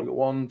now? We've got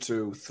 1,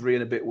 2, 3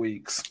 and a bit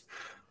weeks.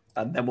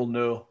 And then we'll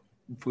know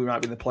if we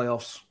might be in the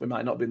playoffs. We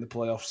might not be in the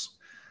playoffs.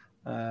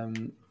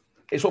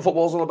 It's what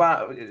football's all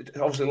about.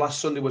 Obviously,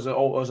 last Sunday was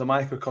a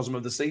microcosm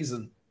of the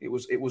season. It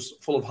was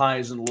full of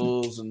highs and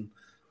lows, and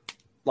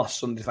last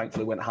Sunday,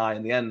 thankfully, went high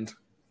in the end.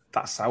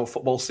 That's how a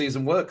football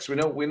season works. We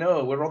know.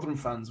 We're Rotherham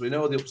fans. We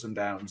know the ups and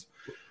downs.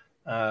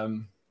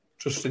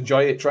 Just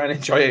enjoy it. Try and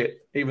enjoy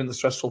it. Even the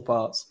stressful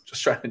parts.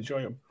 Just try and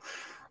enjoy them.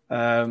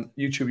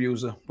 YouTube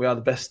user. We are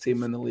the best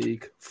team in the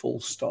league.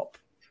 Full stop.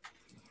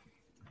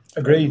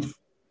 Agreed.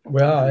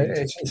 We are.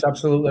 It's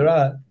absolutely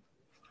right.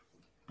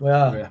 We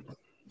are.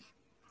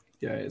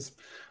 Yeah, it is.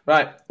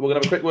 Right. We're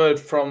going to have a quick word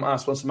from our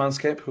sponsor,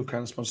 Manscaped, who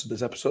kind of sponsored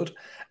this episode.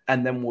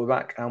 And then we're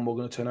back and we're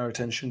going to turn our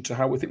attention to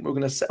how we think we're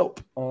going to set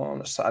up on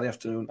a Saturday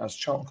afternoon as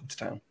Charlton come to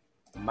town.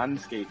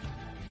 Manscaped,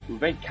 who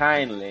very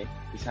kindly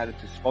decided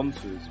to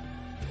sponsor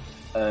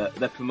us.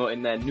 They're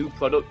promoting their new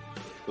product,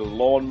 the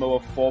Lawnmower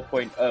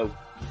 4.0,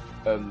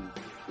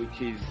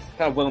 which is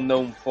kind of well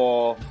known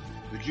for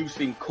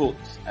reducing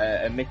cuts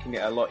and making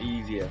it a lot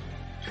easier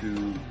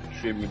to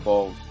trim your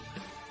balls.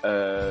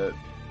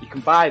 You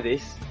can buy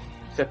this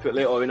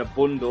separately or in a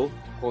bundle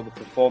called the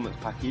Performance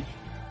Package,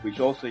 which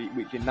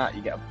in that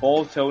you get a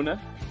ball toner,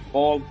 and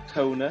ball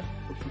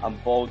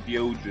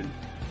deodorant,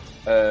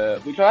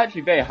 which are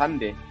actually very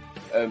handy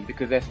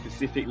because they're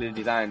specifically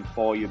designed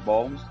for your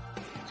balls,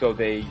 so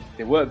they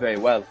work very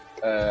well.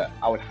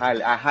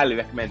 I highly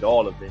recommend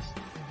all of this.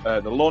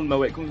 The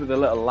lawnmower, it comes with a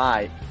little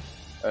light.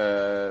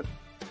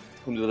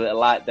 Comes with a little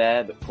light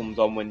there that comes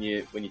on when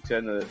you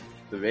turn the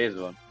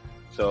razor on.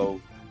 So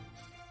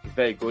it's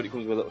very good. It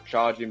comes with a little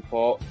charging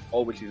port,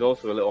 which is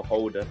also a little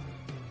holder.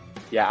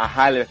 Yeah, I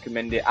highly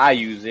recommend it. I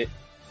use it,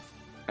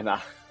 and I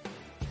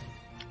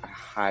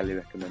highly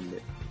recommend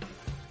it.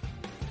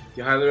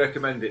 You highly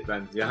recommend it,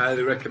 Ben? You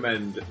highly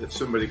recommend that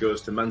somebody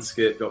goes to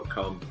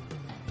manscaped.com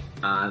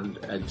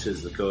and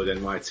enters the code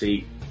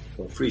NYT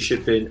for free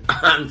shipping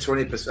and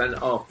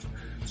 20% off.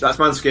 So that's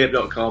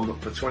manscaped.com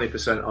for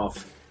 20%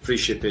 off free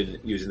shipping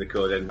using the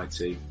code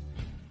NYT.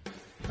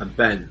 And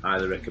Ben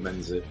highly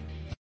recommends it.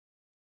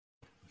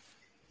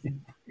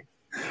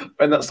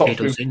 And that's not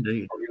true, isn't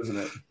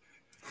it?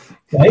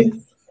 Hey?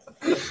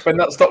 When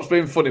that stops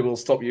being funny, we'll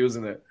stop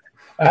using it.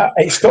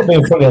 It stopped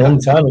being funny a long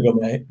time ago,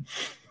 mate.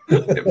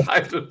 It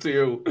might up to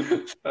you.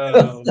 I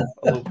love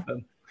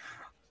them.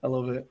 I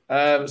love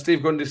it.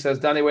 Steve Grundy says,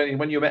 Danny,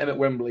 when you met him at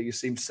Wembley, you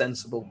seemed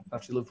sensible.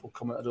 After Liverpool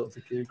comment, I don't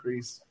think he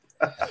agrees.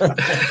 That's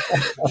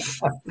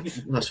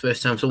the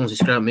first time someone's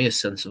described me as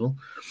sensible.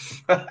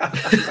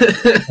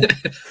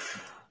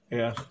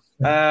 Yeah.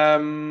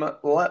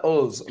 Let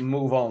us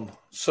move on.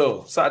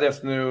 So, Saturday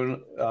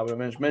afternoon, we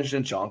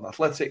mentioned Charlton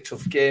Athletic,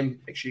 tough game.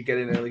 Make sure you get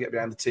in early, get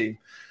behind the team.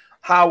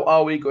 How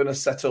are we going to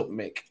set up,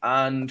 Mick?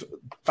 And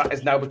that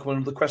is now becoming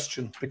another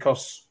question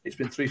because it's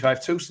been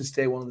 3-5-2 since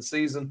day one of the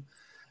season,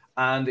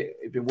 and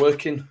it's been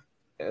working.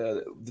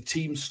 The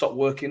team stopped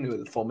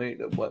working for me,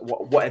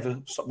 whatever,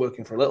 stopped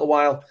working for a little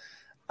while.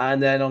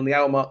 And then on the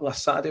hour mark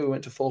last Saturday, we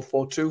went to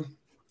 4-4-2,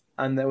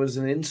 and there was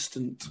an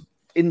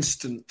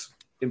instant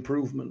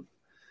improvement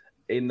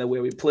in the way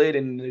we played,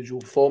 in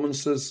individual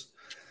performances.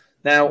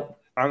 Now,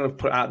 I'm going to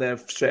put it out there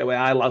straight away.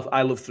 I love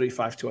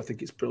 3-5-2. I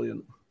think it's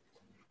brilliant.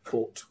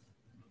 But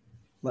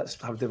let's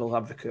have devil's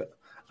advocate.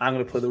 I'm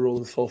going to play the role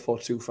of the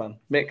 4-4-2 fan.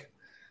 Mick,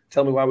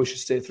 tell me why we should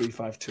stay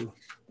 3-5-2.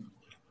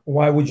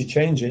 Why would you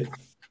change it?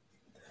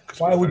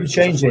 Why would you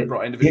change it?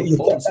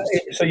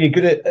 So you're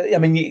good at. I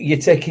mean, you're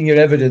taking your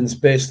evidence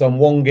based on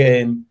one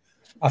game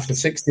after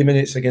 60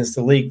 minutes against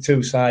the League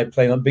Two side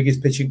playing on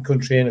biggest pitching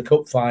country in a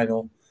cup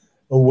final,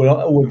 who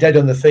were dead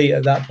on the feet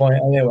at that point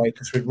anyway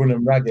because we'd run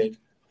them ragged.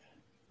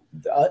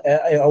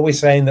 Are we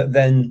saying that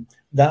then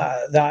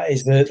that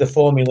is the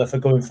formula for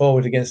going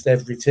forward against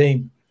every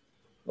team?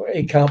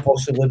 It can't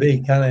possibly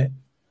be, can it?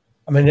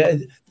 I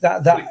mean,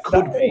 that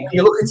could be.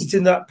 You look at it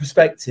in that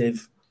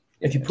perspective.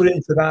 If you put it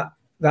into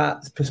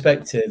that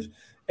perspective,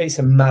 it's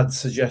a mad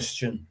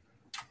suggestion.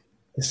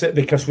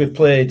 Because we've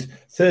played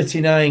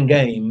 39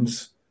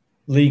 games,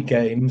 league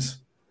games,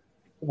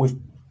 we've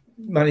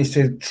managed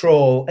to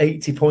trawl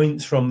 80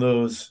 points from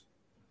those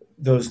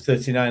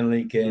 39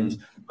 league games,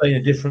 playing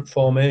a different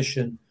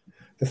formation.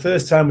 The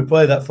first time we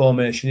play that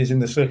formation is in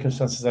the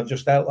circumstances I've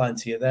just outlined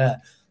to you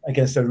there,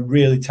 against a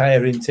really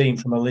tiring team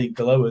from a league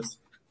below us.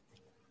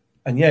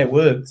 And yeah, it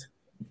worked.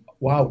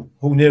 Wow,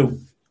 who knew?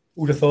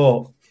 Who'd have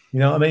thought? You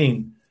know what I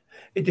mean?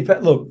 It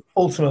depends. Look,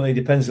 ultimately, it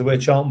depends the way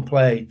Charlton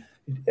play.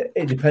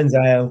 It depends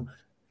how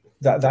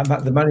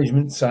the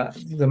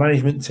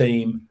management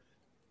team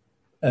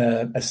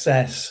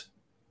assess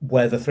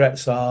where the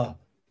threats are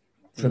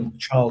from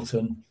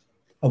Charlton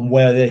and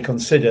where they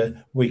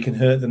consider we can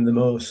hurt them the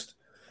most.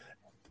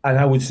 And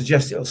I would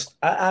suggest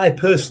I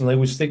personally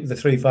would stick with the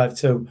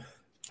 3-5-2.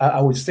 I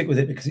would stick with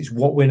it because it's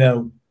what we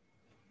know.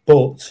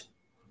 But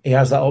he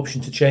has that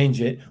option to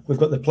change it. We've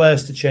got the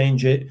players to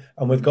change it,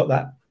 and we've got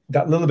that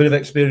little bit of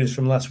experience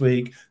from last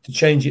week to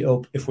change it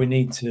up if we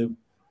need to.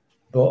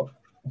 But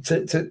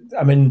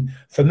I mean,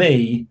 for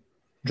me,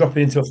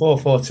 dropping into a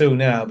 4-4-2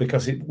 now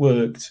because it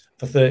worked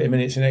for 30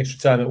 minutes in extra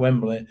time at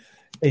Wembley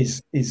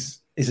is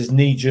as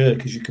knee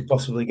jerk as you could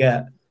possibly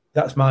get.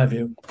 That's my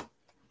view.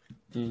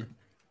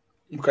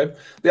 Okay.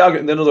 The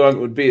another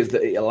argument would be is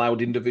that it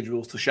allowed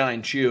individuals to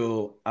shine.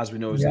 Chio, as we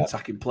know, is an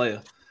attacking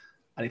player,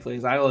 and he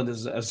plays Ireland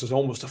as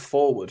almost a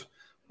forward.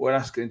 We're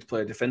asking him to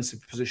play a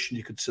defensive position.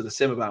 You could say the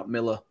same about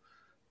Miller.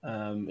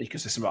 You could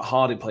say something about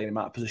Harding playing him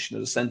out of position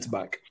as a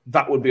centre-back.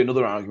 That would be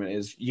another argument,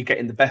 is you're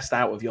getting the best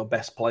out of your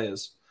best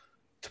players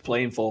to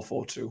play in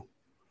 4-4-2.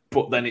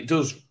 But then it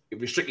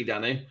restrict you,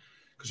 Danny,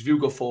 because if you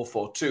go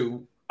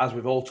 4-4-2, as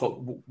we've all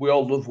talked, we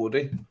all love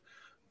Woody,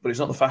 but he's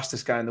not the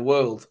fastest guy in the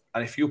world.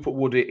 And if you put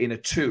Woody in a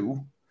 2,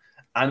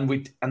 and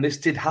this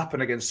did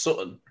happen against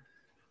Sutton,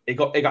 he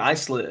got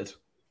isolated.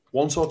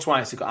 Once or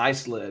twice he got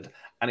isolated,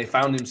 and he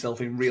found himself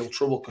in real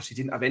trouble because he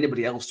didn't have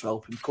anybody else to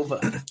help him cover.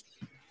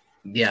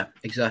 Yeah,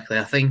 exactly.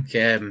 I think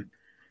the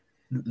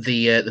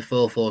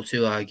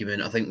 4-4-2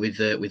 argument, I think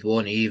with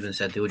Warner, he even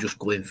said they were just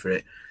going for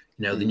it.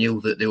 You know, they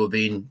knew that they were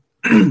being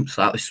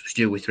slightly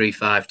stewed with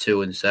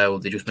 3-5-2, and so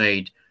they just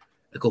made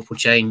a couple of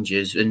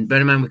changes. And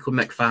bear in mind, we could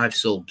make 5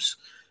 subs,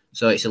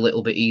 so it's a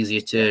little bit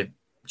easier to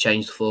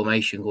change the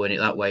formation going it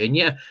that way. And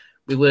yeah,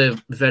 we were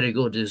very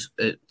good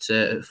at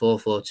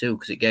 4-4-2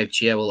 because it gave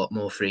Chio a lot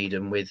more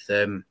freedom with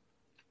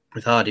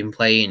Harding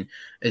playing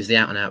as the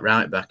out-and-out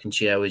right-back and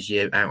Chio as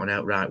your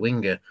out-and-out right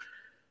winger.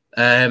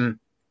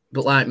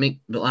 But like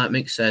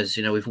Mick says,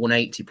 you know, we've won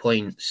 80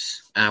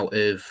 points out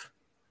of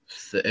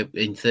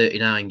in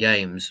 39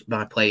 games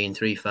by playing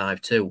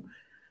 3-5-2.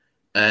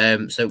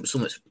 So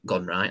something's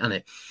gone right,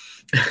 hasn't it?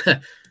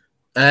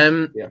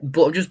 Yeah.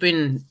 But I've just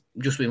been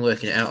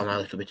working it out on my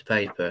little bit of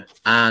paper,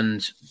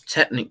 and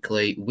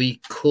technically we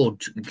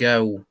could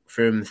go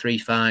from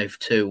 3-5-2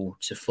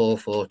 to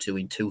 4-4-2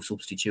 in 2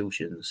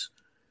 substitutions.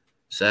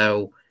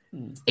 So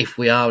if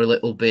we are a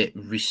little bit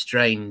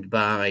restrained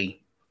by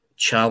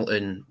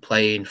Charlton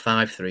playing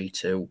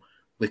 5-3-2,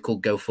 we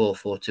could go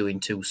 4-4-2 in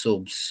 2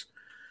 subs.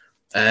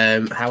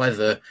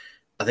 However,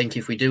 I think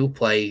if we do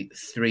play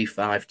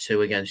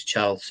 3-5-2 against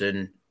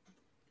Charlton,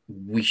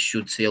 we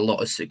should see a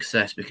lot of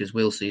success because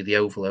we'll see the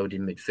overload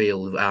in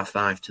midfield of our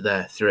 5 to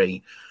their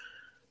 3.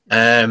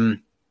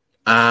 And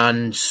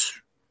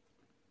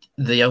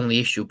the only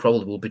issue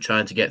probably will be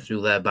trying to get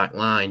through their back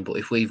line. But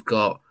if we've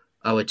got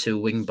our 2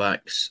 wing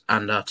backs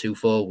and our 2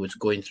 forwards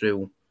going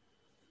through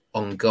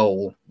on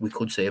goal, we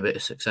could see a bit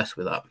of success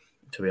with that,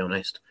 to be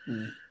honest.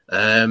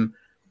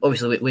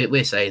 Obviously,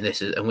 we're saying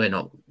this, and we're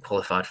not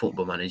qualified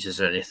football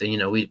managers or anything. You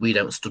know, we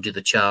don't study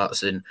the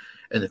charts and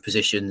the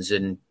positions,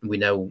 and we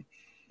don't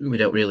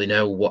really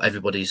know what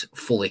everybody's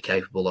fully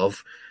capable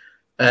of.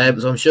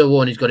 So I'm sure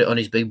Warney's got it on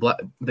his big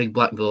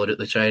blackboard at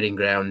the training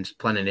ground,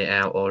 planning it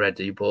out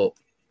already. But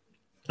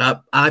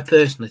I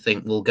personally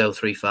think we'll go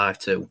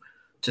 3-5-2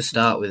 to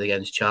start with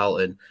against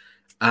Charlton,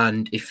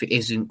 and if it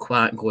isn't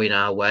quite going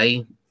our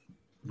way,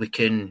 we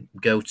can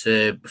go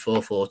to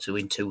 4-4-2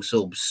 in 2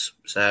 subs.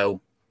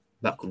 So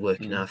that could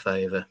work in our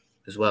favour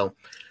as well.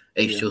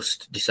 It's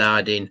just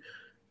deciding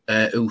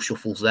who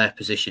shuffles their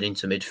position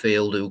into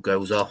midfield, who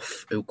goes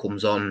off, who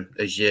comes on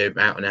as your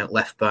out-and-out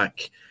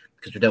left-back,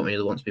 because we don't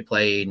really want to be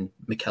playing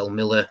Mikel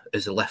Miller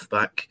as a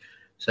left-back.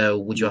 So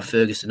would you have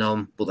Ferguson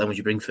on, but then would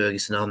you bring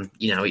Ferguson on?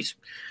 You know, it's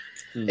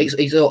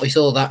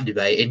all that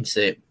debate, isn't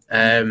it?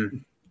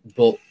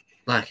 But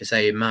like I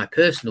say, in my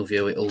personal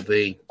view, it'll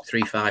be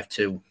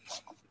 3-5-2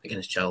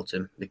 against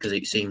Charlton, because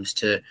it seems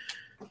to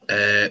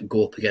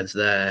go up against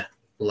their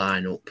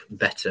lineup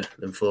better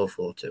than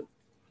 4-4-2.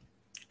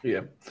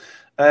 Yeah.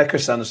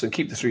 Chris Anderson,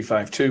 keep the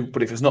 3-5-2,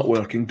 but if it's not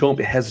working, don't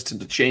be hesitant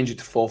to change it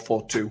to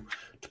 4-4-2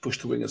 to push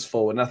the wingers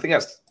forward. And I think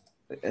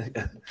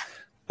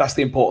that's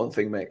the important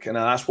thing, Mick. And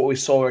that's what we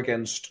saw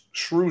against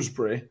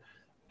Shrewsbury,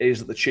 is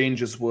that the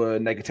changes were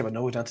negative. I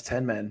know we're down to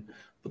 10 men,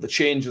 but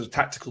the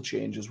tactical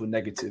changes were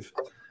negative.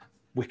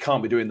 We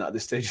can't be doing that at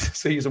this stage of the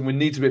season. We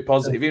need to be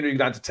positive. Even if you're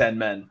down to 10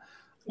 men,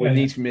 we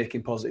need to be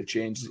making positive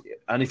changes.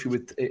 And if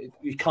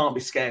you can't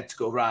be scared to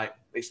go, right,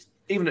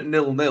 even at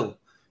 0-0,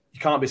 you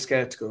can't be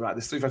scared to go, right,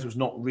 this 3-5-2 is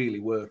not really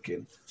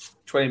working.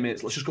 20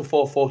 minutes, let's just go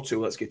 4-4-2,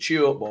 let's get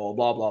you up, ball,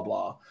 blah, blah,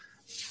 blah.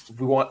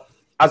 We want,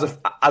 as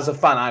a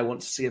fan, I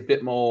want to see a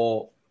bit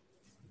more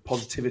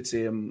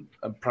positivity and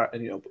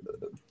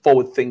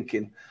forward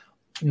thinking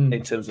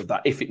in terms of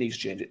that, if it needs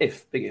changing.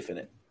 Big if in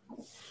it.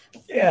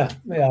 Yeah,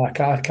 I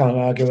can't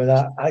argue with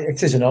that.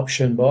 It is an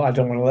option, but I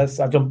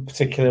don't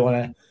particularly want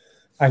to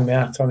hang my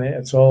hat on it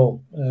at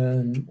all.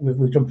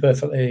 We've done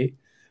perfectly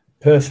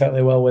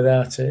well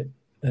without it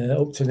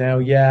up to now.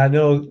 Yeah, I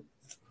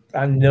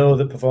know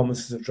that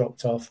performances have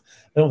dropped off.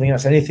 I don't think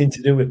that's anything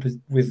to do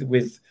with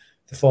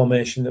the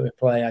formation that we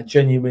play. I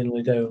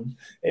genuinely don't.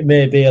 It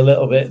may be a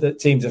little bit that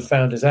teams have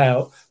found us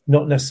out,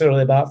 not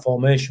necessarily about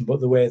formation, but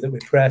the way that we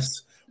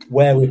press,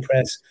 where we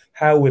press,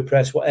 how we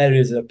press, what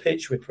areas of the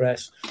pitch we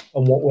press,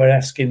 and what we're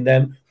asking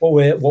them,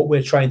 what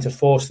we're trying to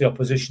force the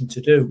opposition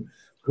to do,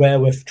 where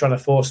we're trying to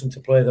force them to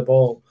play the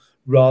ball,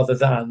 rather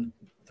than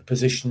the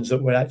positions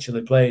that we're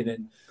actually playing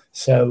in.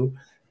 So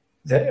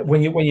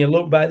when you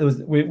look back,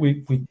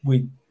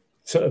 we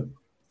sort of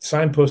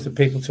signposted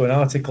people to an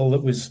article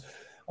that was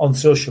on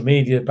social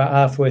media about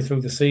halfway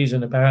through the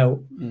season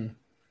about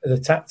the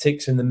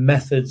tactics and the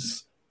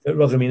methods that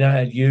Rotherham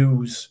United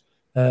use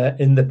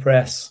in the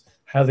press,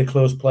 how they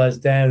close players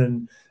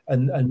down,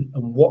 and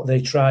what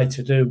they try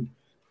to do.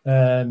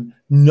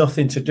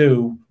 Nothing to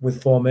do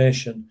with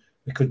formation.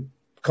 We could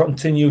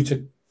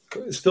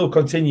still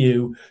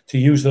continue to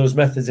use those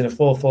methods in a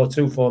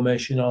 4-4-2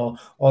 formation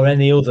or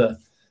any other.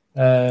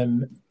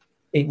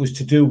 It was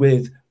to do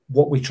with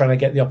what we're trying to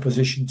get the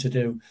opposition to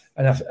do,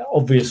 and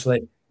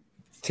obviously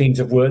teams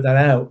have worked that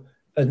out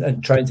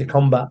and trying to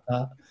combat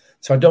that.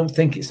 So I don't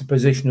think it's a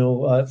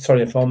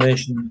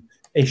formation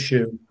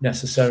issue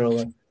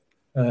necessarily,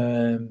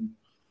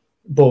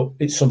 but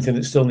it's something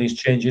that still needs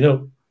changing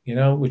up. You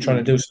know, we're trying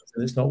to do something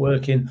that's not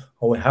working,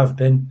 or we have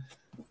been.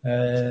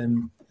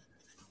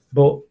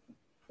 But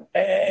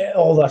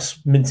all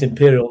that's mint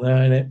imperial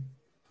now, isn't it?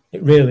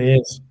 It really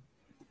is.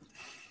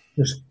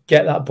 Just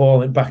get that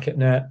ball back at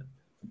net,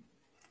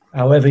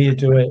 however you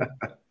do it.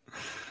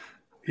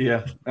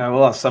 Yeah,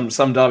 well, that's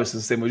Sam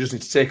Davison's thing. We just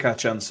need to take our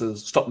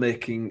chances, stop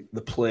making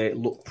the play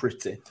look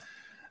pretty,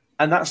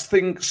 and that's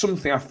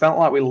something I felt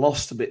like we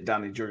lost a bit,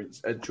 Danny, during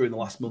the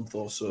last month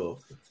or so.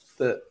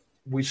 That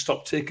we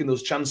stopped taking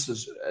those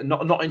chances,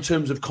 not in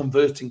terms of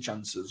converting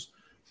chances,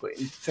 but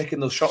in taking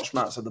those shots from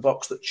outside the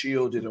box that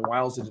Chio did and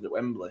Wiles did at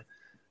Wembley.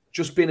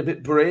 Just being a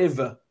bit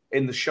braver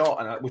in the shot,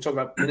 and we talked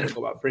about a minute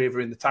ago about braver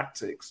in the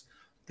tactics.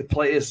 The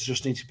players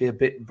just need to be a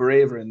bit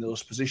braver in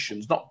those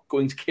positions, not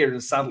going to Kieran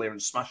Sadler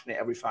and smashing it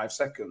every 5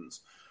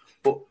 seconds,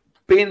 but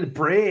being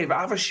brave.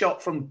 Have a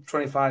shot from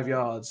 25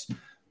 yards.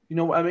 You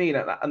know what I mean?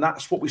 And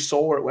that's what we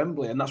saw at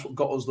Wembley, and that's what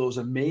got us those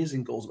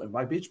amazing goals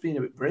by just being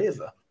a bit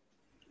braver.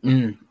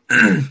 And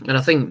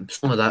I think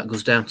some of that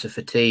goes down to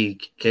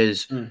fatigue,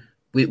 because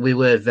we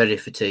were very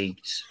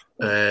fatigued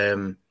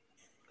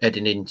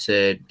heading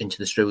into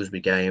the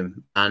Shrewsbury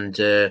game, and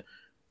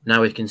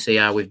now we can see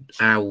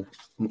how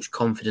much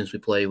confidence we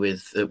play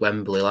with at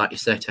Wembley. Like you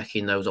say,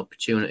 taking those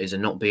opportunities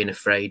and not being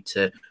afraid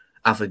to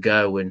have a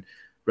go, and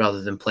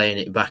rather than playing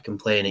it back and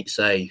playing it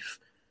safe.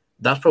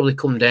 That's probably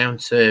come down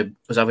to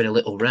us having a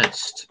little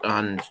rest,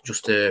 and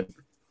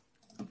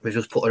we've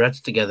just put our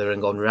heads together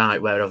and gone,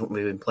 right, where haven't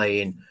we been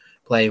playing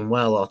playing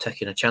well or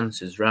taking our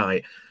chances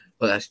right,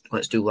 but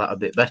let's do that a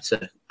bit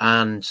better.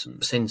 And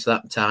since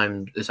that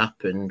time has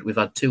happened, we've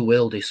had 2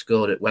 worldies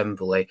scored at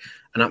Wembley,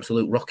 an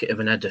absolute rocket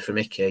of an header from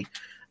Icky,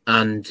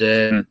 and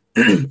a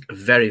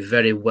very,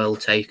 very well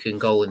taken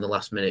goal in the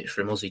last minute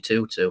from Ozzy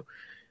Tutu.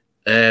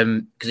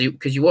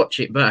 Because you watch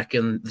it back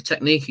and the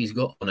technique he's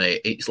got on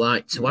it, it's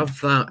like to have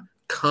that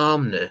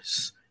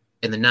calmness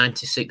in the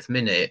 96th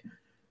minute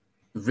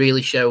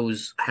really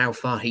shows how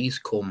far he's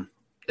come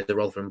as a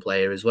Rotherham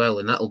player as well,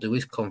 and that'll do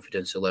his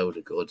confidence a load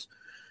of good.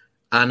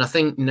 And I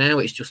think now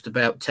it's just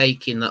about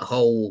taking that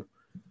whole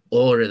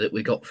aura that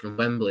we got from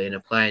Wembley and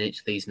applying it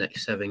to these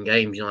next 7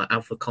 games. You know, like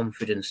have the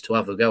confidence to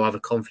have a go, have a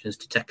confidence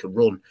to take a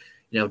run.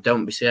 You know,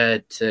 don't be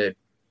scared to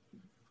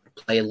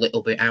play a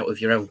little bit out of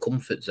your own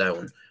comfort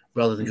zone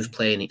rather than just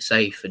playing it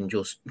safe and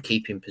just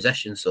keeping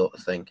possession sort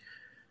of thing.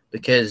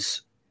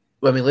 Because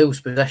when we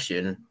lose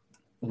possession,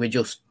 we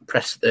just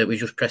press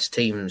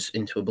teams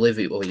into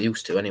oblivion. Well, we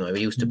used to anyway.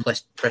 We used to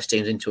press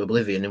teams into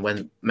oblivion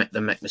and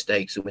make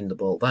mistakes and win the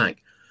ball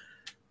back.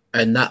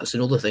 And that's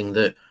another thing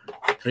that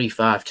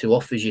 3-5-2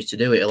 offers you to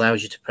do. It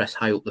allows you to press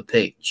high up the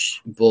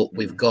pitch, but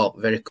we've got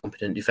very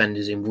competent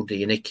defenders in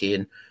Woody and Icky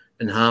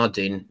and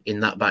Harding in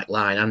that back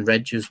line, and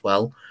Reg as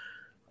well,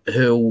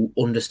 who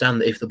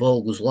understand that if the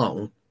ball goes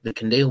long, they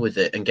can deal with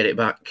it and get it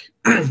back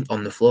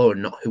on the floor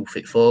and not hoof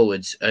it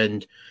forwards.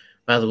 And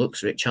by the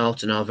looks of it,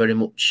 Charlton are very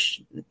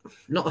much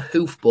not a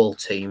hoofball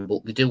team,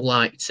 but they do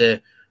like to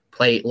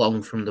play it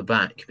long from the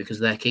back because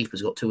their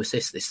keeper's got 2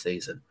 assists this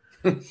season.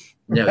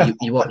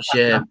 You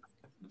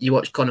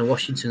watch Connor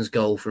Washington's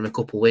goal from a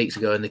couple of weeks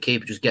ago, and the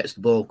keeper just gets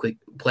the ball quick,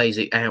 plays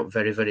it out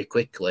very, very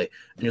quickly,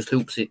 and just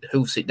hoofs it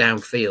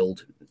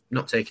downfield.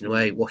 Not taking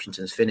away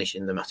Washington's finish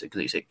in the matter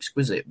because it's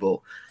exquisite, but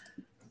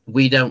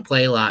we don't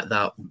play like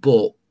that.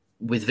 But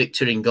with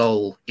Victor in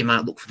goal, he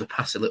might look for the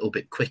pass a little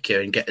bit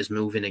quicker and get us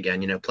moving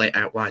again. You know, play it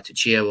out wide to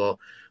Chio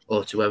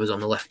or to whoever's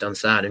on the left hand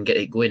side and get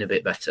it going a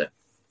bit better.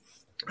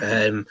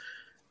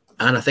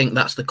 And I think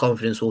that's the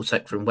confidence we'll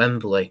take from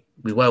Wembley.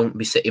 We won't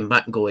be sitting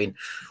back going,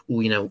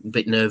 a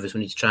bit nervous. We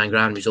need to try and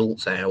grind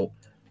results out.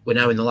 We're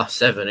now in the last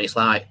 7. It's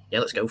like, yeah,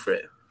 let's go for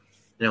it.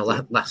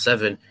 Last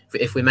 7.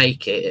 If we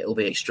make it, it'll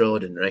be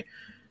extraordinary.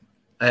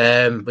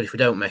 But if we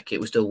don't make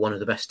it, we're still one of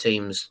the best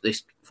teams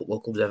this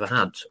football club's ever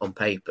had on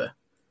paper.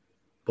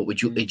 But we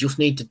just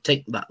need to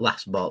tick that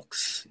last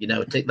box.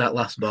 Tick that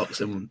last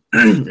box and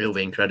it'll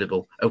be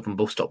incredible. Open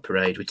bus stop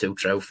parade with 2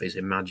 trophies,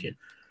 imagine.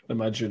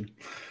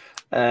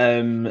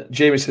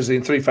 Jamie says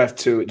in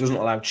 3-5-2, it doesn't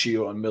allow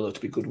Chio and Miller to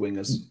be good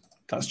wingers.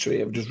 That's true.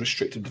 It just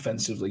restricted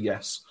defensively,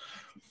 yes.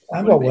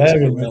 I'm not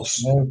wearing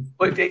this. No.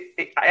 But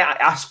it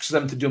asks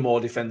them to do more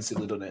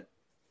defensively, doesn't it?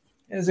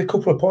 There's a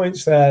couple of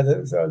points there.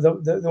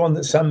 The one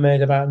that Sam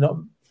made about not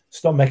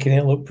making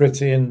it look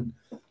pretty, and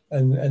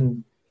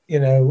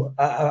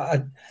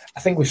I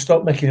think we've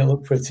stopped making it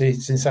look pretty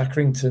since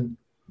Accrington.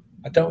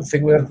 I don't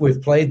think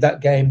we've played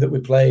that game that we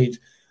played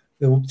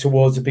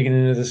towards the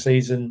beginning of the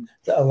season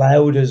that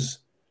allowed us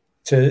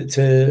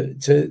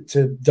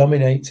to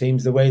dominate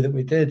teams the way that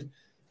we did,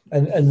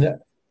 and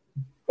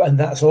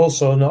that's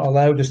also not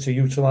allowed us to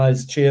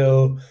utilise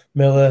Chio,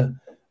 Miller,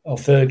 or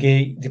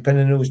Fergie,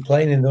 depending on who's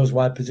playing in those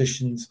wide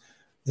positions,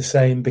 the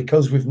same,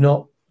 because we've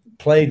not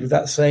played with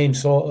that same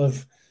sort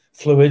of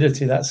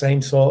fluidity, that same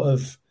sort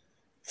of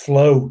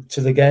flow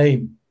to the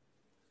game.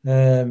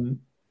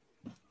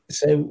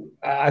 So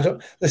I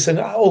don't listen.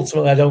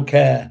 Ultimately, I don't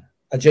care.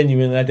 I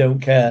don't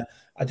care.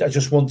 I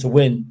just want to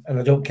win, and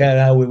I don't care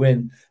how we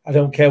win. I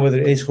don't care whether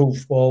it is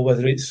hoofball,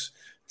 whether it's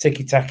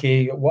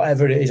ticky-tacky,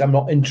 whatever it is. I'm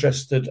not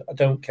interested. I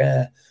don't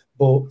care.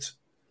 But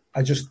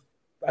I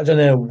don't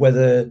know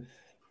whether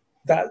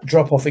that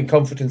drop-off in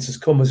confidence has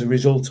come as a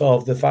result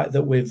of the fact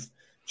that we've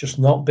just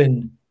not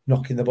been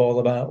knocking the ball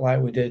about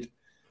like we did.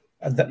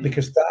 And that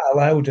because that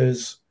allowed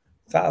us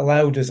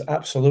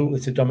absolutely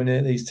to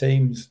dominate these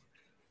teams.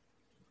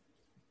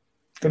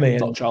 For me.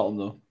 Not Charlton,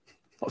 though.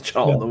 Not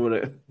Charlton, though, would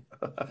it?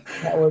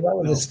 That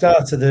was the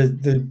start of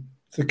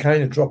the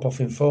kind of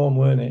drop-off in form,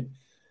 weren't it?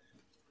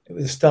 It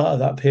was the start of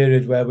that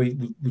period where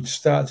we'd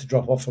start to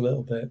drop off a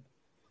little bit.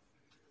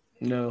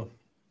 No.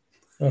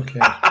 Okay.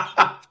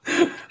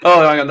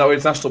 Oh, hang on, that was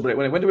international break.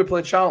 When did we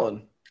play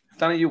Charlton?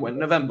 Danny, you went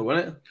November,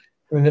 wasn't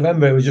it? In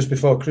November, it was just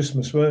before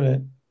Christmas, weren't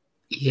it?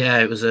 Yeah,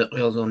 it was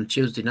on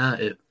Tuesday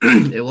night.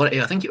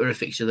 I think it was a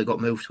fixture that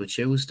got moved to a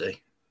Tuesday.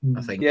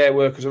 I think. Yeah, it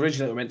were, because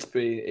originally it were meant to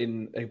be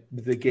in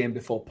the game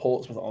before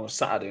Portsmouth on a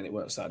Saturday, and it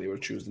weren't Saturday, it was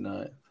a Tuesday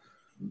night.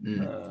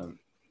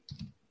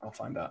 I'll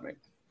find out, mate.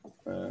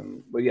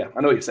 But yeah,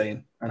 I know what you're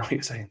saying. Let me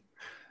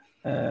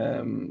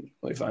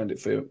find it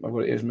for you.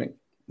 What it is, mate.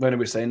 When are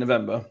we saying?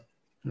 November?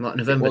 Like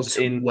November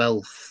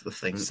 12th, I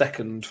think.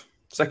 2nd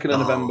of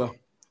November.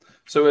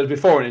 So it was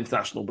before an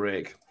international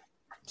break.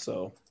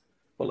 So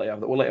we'll let you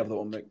have that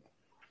one, Mick.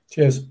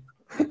 Cheers.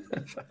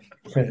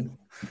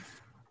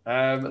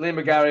 Liam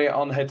McGarry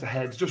on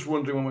head-to-heads. Just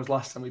wondering when was the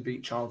last time we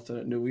beat Charlton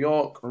at New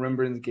York.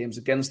 Remembering the games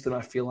against them,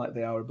 I feel like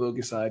they are a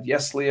bogey side.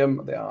 Yes,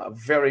 Liam, they are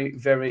very,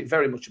 very,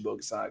 very much a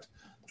bogey side.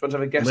 want to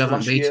have a guess? We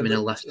haven't beat him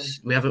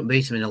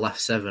in the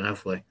last 7,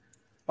 have we?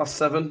 Last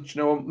 7. Do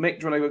you know what, Mick?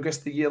 Do you want to go guess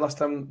the year last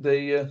time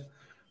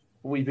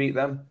we beat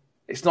them?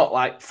 It's not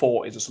like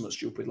 40s or something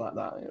stupid like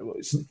that.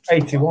 It's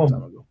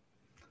 81.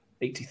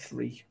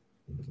 83.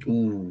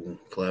 Ooh,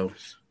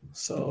 close.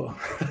 So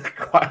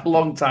quite a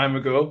long time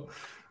ago.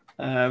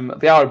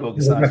 They are a bug.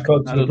 The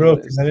records are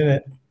broken, isn't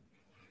it?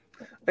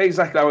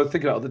 Exactly. I was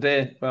thinking about it the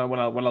other day when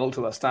I looked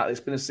at that stat. It's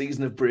been a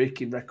season of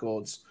breaking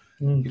records.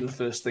 The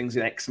first things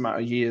in X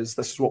amount of years.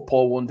 This is what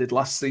Paul One did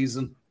last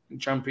season in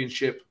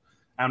Championship.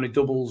 How many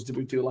doubles did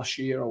we do last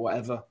year or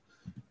whatever?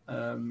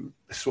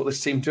 This is what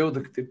this team do.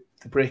 They're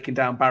breaking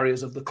down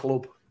barriers of the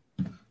club.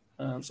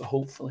 So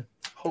hopefully,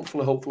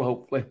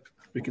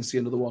 we can see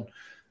another one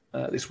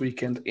this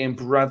weekend. Ian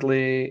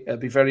Bradley,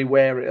 be very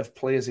wary of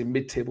players in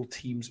mid-table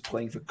teams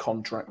playing for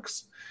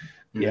contracts.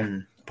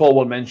 Yeah. Paul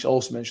One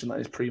also mentioned that in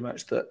his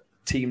pre-match that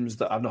teams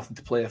that have nothing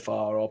to play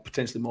for are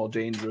potentially more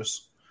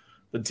dangerous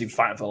than teams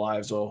fighting for their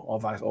lives or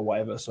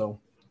whatever. So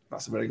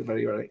that's a very,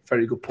 very, very,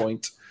 very good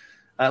point.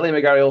 Liam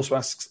McGarry also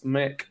asks,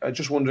 Mick,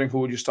 just wondering who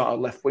would you start at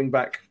left wing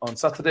back on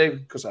Saturday?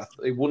 Because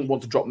they wouldn't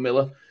want to drop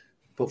Miller,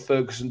 but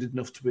Ferguson did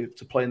enough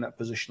to play in that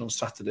position on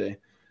Saturday.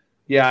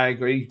 Yeah, I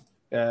agree.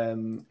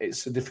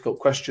 It's a difficult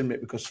question,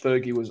 Mick, because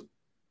Fergie was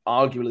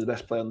arguably the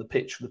best player on the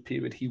pitch for the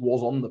period he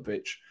was on the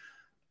pitch,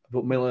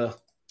 but Miller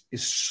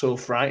is so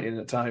frightening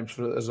at times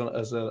as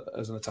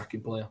an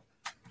attacking player.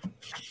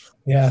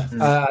 Yeah,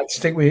 I'd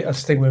stick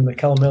with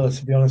Mikel Miller,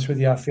 to be honest with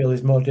you. I feel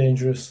he's more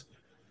dangerous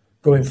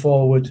going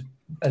forward,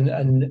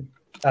 and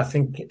I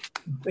think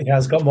he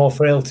has got more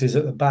frailties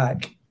at the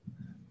back,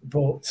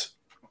 but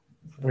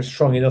we're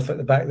strong enough at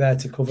the back there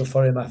to cover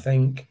for him, I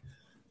think.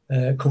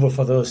 Cover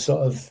for those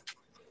sort of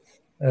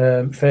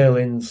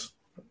failings,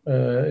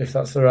 if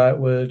that's the right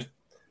word.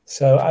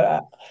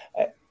 So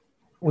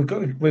we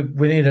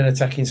need an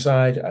attacking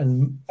side,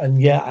 and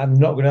yeah, I'm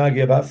not going to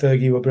argue about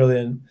Fergie were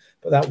brilliant,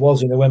 but that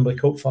was in the Wembley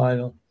Cup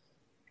final,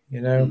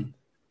 and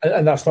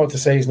that's not to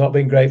say he's not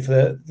been great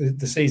for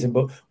the season,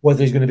 but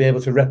whether he's going to be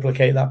able to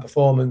replicate that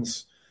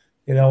performance,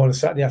 on a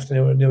Saturday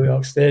afternoon at New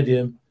York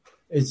Stadium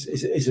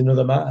is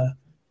another matter.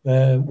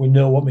 We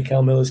know what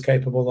Mikel Miller's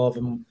capable of,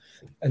 and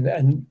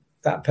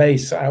that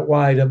pace out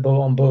wide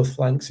on both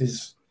flanks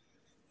is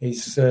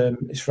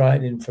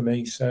frightening for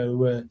me.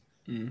 So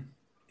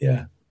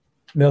yeah,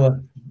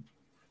 Miller.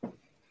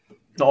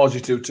 Not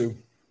Orji 2-2.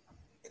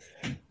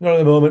 Not at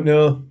the moment,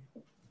 no.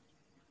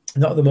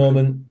 Not at the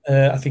moment.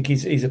 I think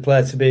he's a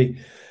player to be.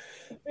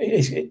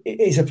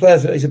 He's a player.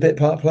 He's a bit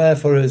part player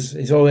for us.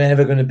 He's only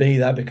ever going to be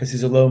that because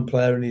he's a lone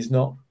player and he's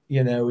not.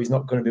 He's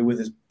not going to be with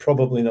us.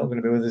 Probably not going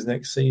to be with us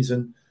next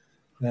season.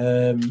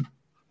 No,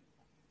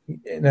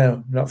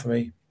 not for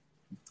me.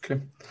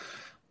 Okay.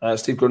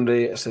 Steve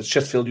Grundy says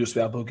Sheffield used to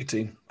be our bogey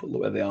team, but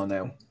look where they are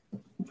now.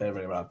 Very,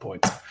 very bad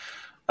point.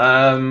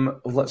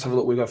 Let's have a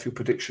look. We've got a few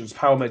predictions.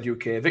 PowerMed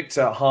UK.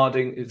 Victor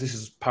Harding. This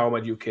is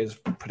PowerMed UK's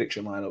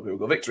prediction lineup. Here we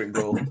go. Victor in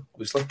goal,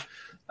 obviously.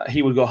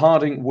 He would go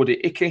Harding,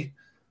 Woody, Icky,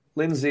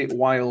 Lindsay,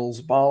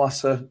 Wiles,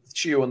 Barlasser,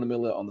 Chio and the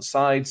Miller on the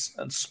sides,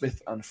 and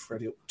Smith and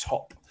Freddie up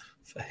top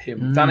for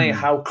him. Danny,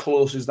 how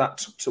close is that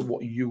to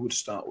what you would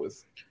start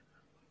with?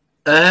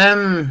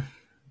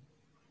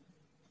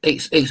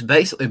 It's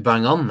basically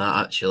bang on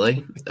that,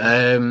 actually.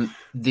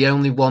 The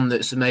only one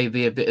that's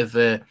maybe a bit of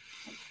a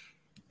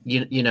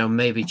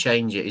maybe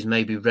change it is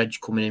maybe Reg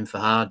coming in for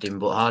Harding,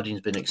 but Harding's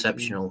been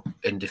exceptional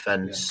in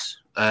defence.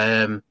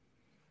 Yeah.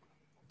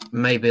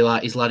 Maybe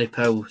like is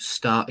Ladipo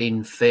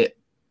starting fit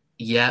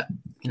yet?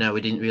 We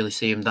didn't really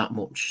see him that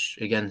much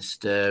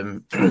against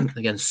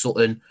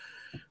Sutton,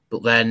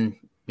 but then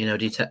do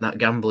you take that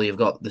gamble? You've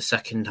got the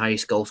second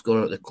highest goal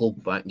scorer at the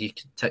club back. You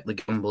could take the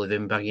gamble of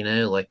him bagging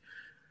early.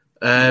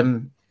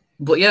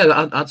 But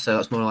yeah, I'd say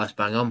that's more or less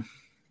bang on.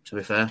 To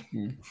be fair.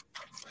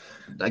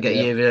 That get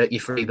your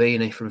free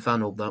beanie from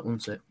FanHub, that,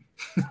 wouldn't it?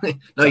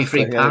 No, your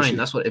free pint.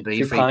 That's what it'd be.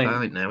 Your free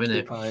pint now, isn't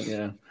it? Pint,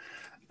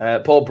 yeah.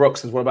 Paul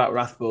Brooks says, what about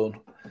Rathbone?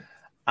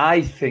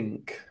 I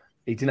think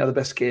he didn't have the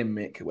best game,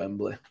 Mick, at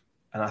Wembley.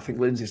 And I think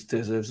Lindsay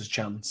deserves a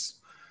chance.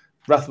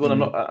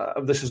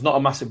 Rathbone, this is not a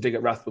massive dig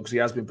at Rathbone because he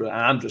has been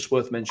brilliant. And Andrews,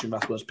 worth mentioning,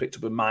 Rathbone's picked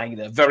up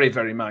a very,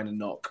 very minor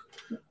knock.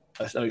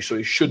 So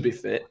he should be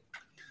fit.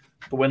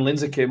 But when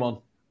Lindsay came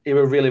on, he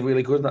was really,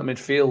 really good in that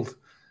midfield.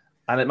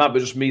 And it might be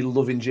just me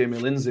loving Jamie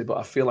Lindsay, but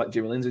I feel like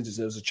Jamie Lindsay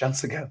deserves a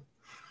chance again.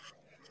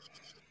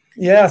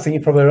 Yeah, I think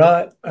you're probably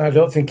right. I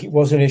don't think it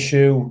was an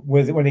issue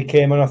with when he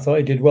came on. I thought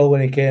he did well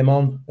when he came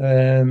on.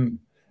 I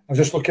was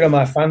just looking at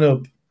my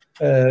FanHub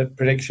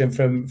prediction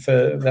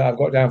that I've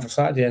got down for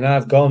Saturday, and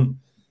I've gone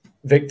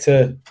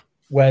Victor,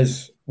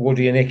 Wes,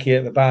 Woody and Icky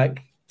at the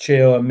back,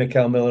 Chio and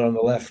Mikel Miller on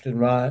the left and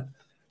right.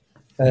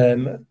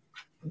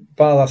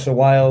 Barlasser,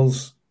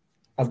 Wiles.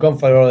 I've gone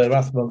for Ollie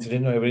Rathbone because I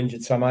didn't know he was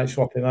injured, so I might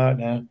swap him out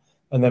now.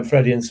 And then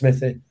Freddie and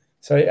Smithy.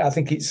 So I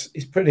think it's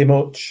pretty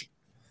much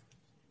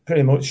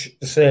the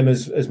same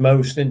as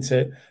most, isn't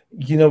it?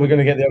 We're going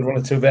to get the other one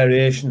or two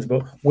variations,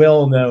 but we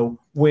all know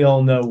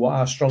what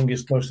our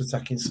strongest, most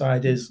attacking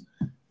side is.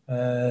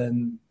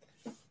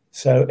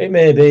 So it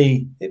may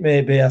be.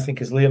 I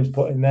think, as Liam's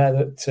put in there,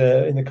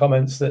 that in the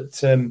comments,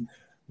 that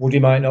Woody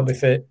might not be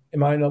fit. He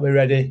might not be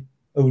ready.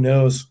 Who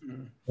knows?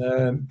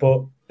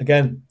 But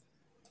again,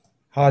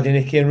 Hardy,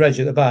 Nicky, and Reg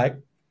at the back.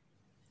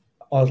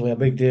 Hardly a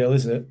big deal,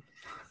 is it?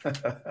 You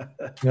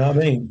know what I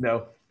mean?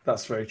 No,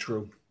 that's very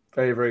true.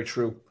 Very, very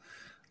true.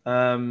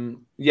 I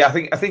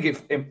think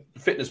if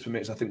fitness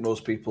permits, I think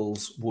most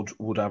people's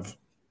would have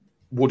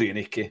Woody and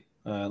Nicky.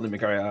 Liam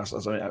McGarry,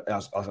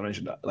 as I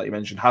mentioned, like you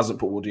mentioned, hasn't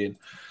put Woody in.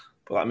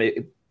 But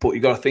you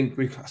got to think.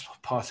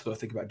 Got to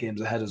think about games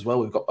ahead as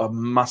well. We've got a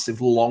massive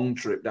long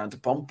trip down to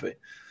Pompey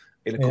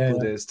in a couple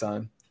of days'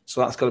 time,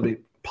 so that's got to be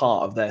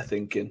part of their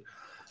thinking.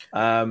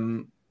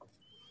 Was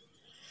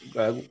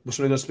somebody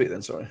going to speak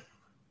then? Sorry.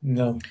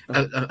 No.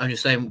 I'm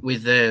just saying,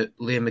 with Liam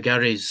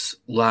McGarry's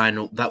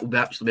lineup, that would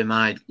actually be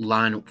my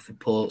lineup for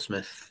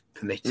Portsmouth,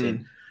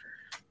 permitting.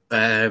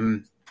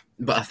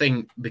 But I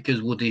think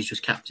because Woody's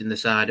just captained the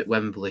side at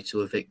Wembley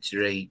to a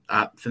victory,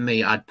 for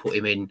me, I'd put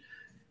him in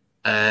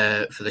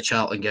for the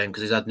Charlton game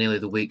because he's had nearly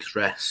the week's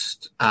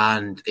rest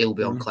and he'll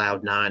be on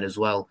cloud 9 as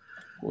well.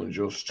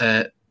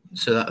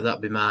 So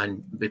that'd be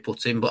mine, be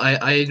put in. But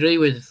I agree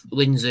with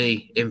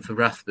Lindsay in for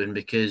Rathbone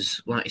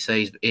because, like he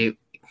says, he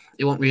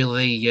won't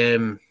really.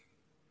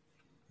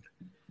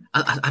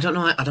 I don't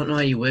know how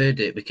you word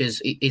it because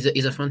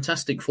he's a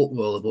fantastic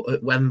footballer, but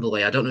at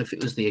Wembley, I don't know if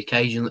it was the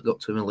occasion that got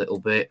to him a little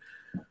bit,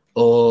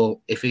 or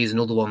if he's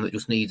another one that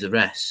just needs a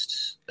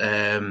rest.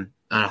 And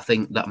I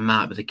think that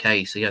might be the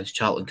case against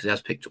Charlton because he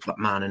has picked up that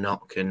minor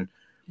knock, and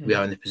we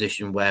are in the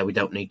position where we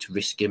don't need to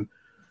risk him.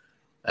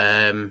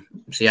 I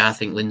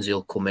think Lindsay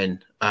will come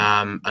in,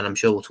 and I'm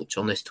sure we'll touch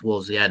on this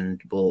towards the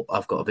end, but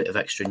I've got a bit of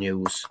extra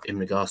news in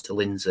regards to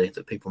Lindsay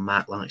that people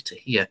might like to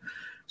hear.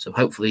 So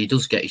hopefully he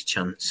does get his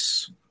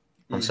chance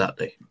on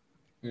Saturday.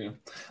 Yeah.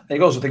 And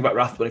you also think about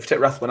Rathbone. If you take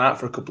Rathbone out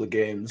for a couple of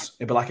games,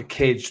 it'd be like a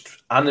caged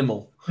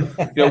animal.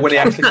 When he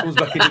actually comes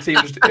back in the team,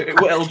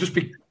 it'll just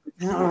be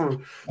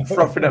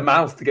frothing at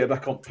mouth to get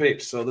back on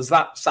pitch. So there's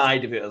that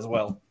side of it as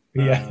well.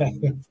 Which I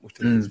think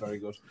is very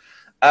good.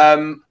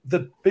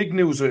 The big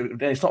news,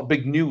 and it's not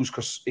big news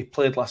because he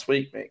played last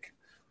week, Mick,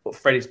 but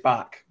Freddie's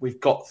back.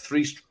 We've got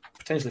 3,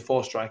 potentially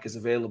 4 strikers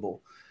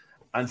available,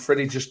 and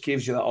Freddie just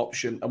gives you that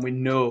option. And we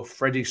know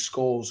Freddie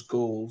scores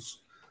goals,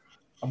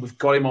 and we've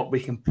got him up. We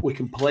can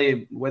play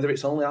him whether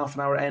it's only half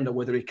an hour at end or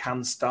whether he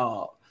can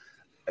start.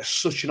 It's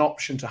such an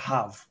option to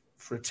have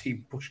for a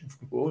team pushing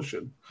for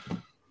promotion.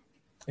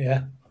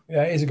 Yeah,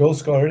 he's a goal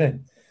scorer,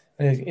 isn't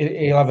he? And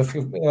he'll have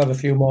a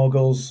few more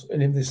goals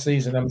in him this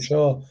season, I'm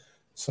sure.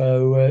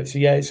 So it's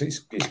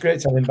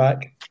great to have him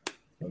back.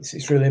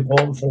 It's really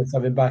important for us to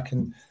have him back,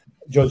 and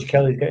George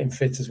Kelly's getting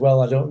fit as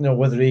well. I don't know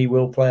whether he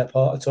will play a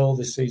part at all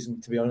this season,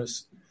 to be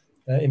honest.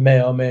 He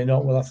may or may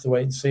not. We'll have to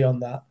wait and see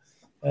on that.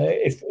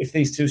 If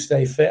these two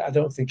stay fit, I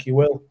don't think he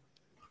will.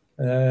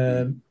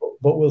 But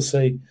we'll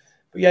see.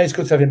 But yeah, it's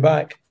good to have him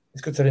back.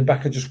 It's good to have him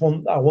back. I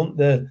want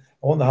the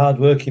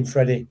hard-working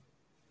Freddie.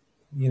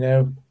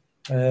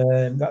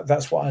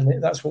 That's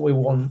what we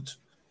want,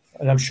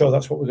 and I'm sure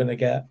that's what we're going to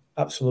get.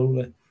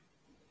 Absolutely.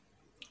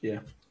 Yeah.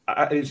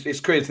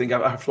 It's crazy to think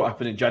after what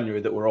happened in January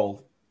that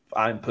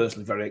I'm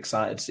personally very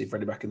excited to see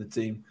Freddie back in the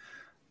team.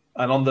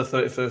 And on the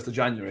 31st of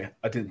January,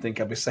 I didn't think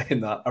I'd be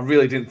saying that. I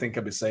really didn't think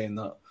I'd be saying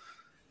that.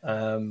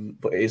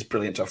 But it is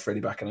brilliant to have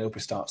Freddie back, and I hope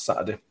he starts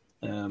Saturday.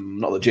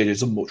 Not that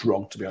JJ's done much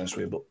wrong, to be honest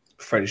with you, but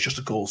Freddie's just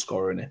a goal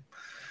scorer, isn't he?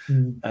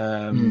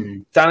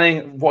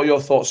 Danny, what are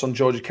your thoughts on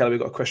Georgie Kelly? We've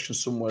got a question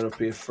somewhere up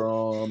here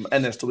from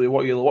NSW.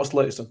 What's the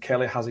latest on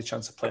Kelly? Has he a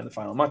chance to play in the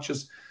final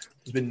matches?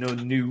 There's been no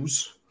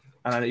news,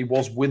 and he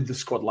was with the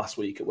squad last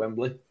week at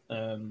Wembley,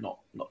 not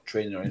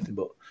training or anything.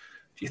 But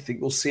do you think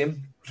we'll see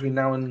him between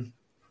now and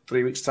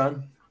 3 weeks'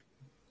 time?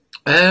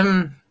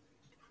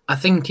 I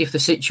think if the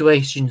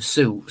situation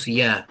suits,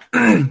 yeah.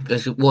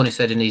 As Warner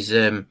said in his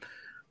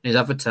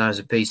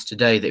advertiser piece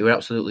today, that he were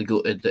absolutely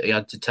gutted that he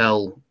had to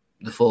tell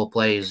the 4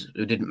 players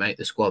who didn't make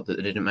the squad that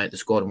they didn't make the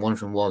squad, and one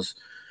of them was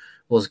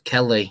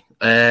Kelly,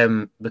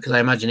 because I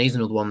imagine he's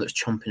another one that's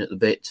chomping at the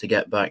bit to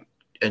get back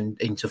and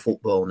into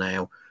football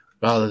now,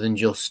 rather than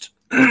just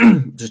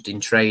in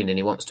training.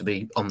 He wants to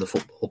be on the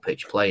football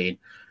pitch playing.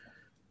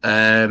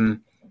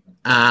 And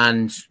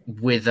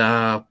with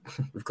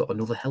we've got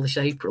another hellish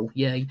April,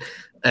 yay!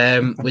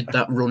 With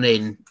that run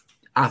in,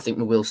 I think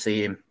we will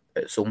see him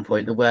at some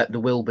point. There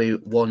will be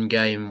one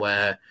game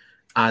where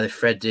either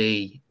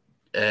Freddie,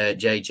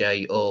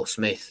 JJ, or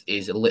Smith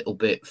is a little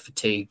bit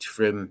fatigued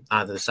from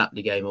either the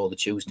Saturday game or the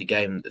Tuesday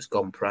game that's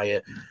gone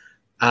prior.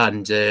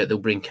 And they'll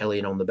bring Kelly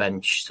in on the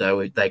bench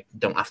so they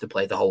don't have to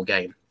play the whole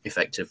game,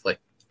 effectively.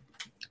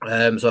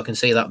 So I can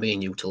see that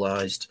being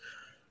utilised.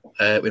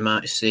 We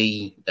might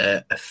see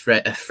a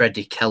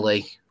Freddie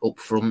Kelly up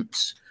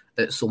front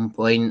at some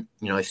point,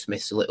 if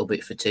Smith's a little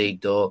bit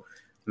fatigued, or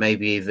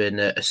maybe even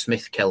a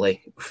Smith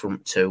Kelly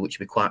front two, which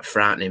would be quite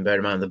frightening. Bear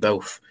in mind, they're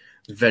both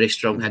very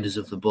strong headers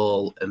of the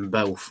ball and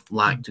both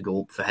like to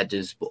go up for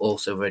headers, but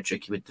also very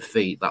tricky with the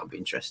feet. That would be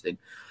interesting.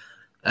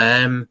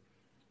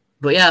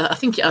 But yeah, I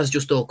think it has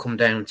just all come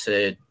down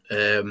to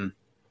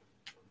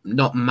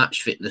not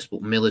match fitness,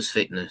 but Miller's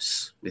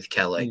fitness with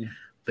Kelly.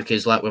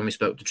 Because, like when we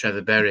spoke to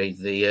Trevor Berry,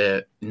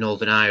 the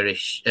the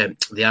Irish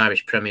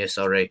Premier,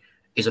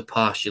 is a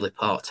partially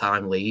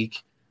part-time league.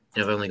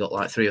 They've only got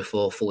like 3 or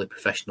 4 fully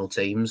professional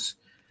teams.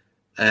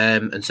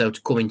 And so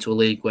to come into a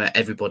league where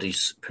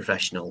everybody's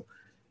professional,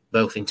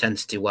 both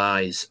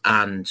intensity-wise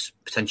and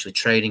potentially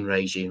training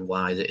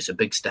regime-wise, it's a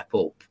big step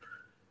up.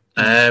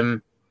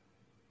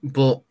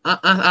 But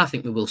I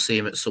think we will see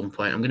him at some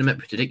point. I'm going to make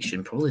a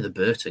prediction, probably the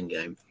Burton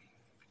game.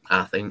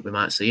 I think we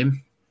might see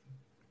him.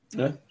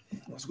 Yeah,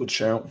 that's a good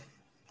shout.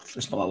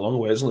 It's not that long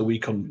away. It's only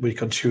week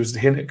on Tuesday,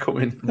 isn't it,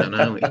 coming?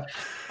 No.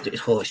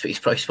 He's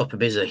proper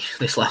busy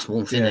this last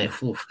month, isn't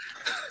it? Oof.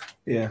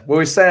 Yeah. Well,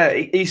 we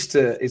say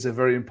Easter is a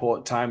very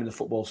important time in the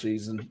football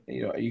season.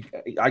 You know,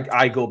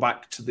 I go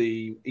back to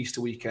the Easter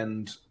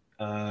weekend,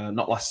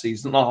 not last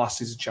season,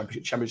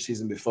 championship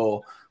season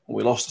before, when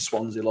we lost to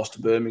Swansea, lost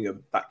to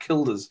Birmingham. That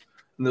killed us.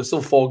 And there's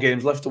still 4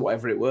 games left or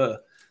whatever it were.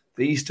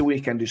 The Easter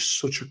weekend is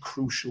such a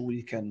crucial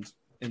weekend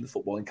in the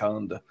footballing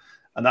calendar.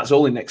 And that's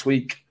only next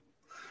week.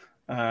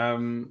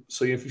 So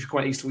if you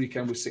come out Easter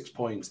weekend with 6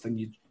 points, then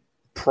you're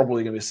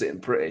probably going to be sitting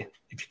pretty.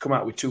 If you come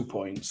out with 2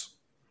 points,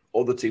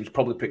 other teams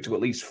probably picked up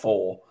at least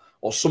 4,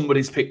 or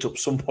somebody's picked up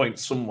some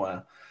points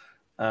somewhere.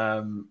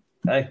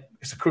 Hey,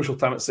 it's a crucial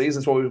time of the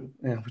season. It's what we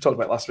talked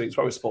about last week. It's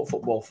why we support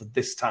football for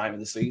this time of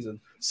the season.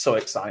 So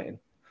exciting,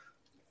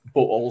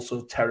 but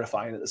also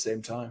terrifying at the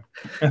same time.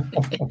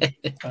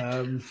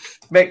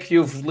 Mick,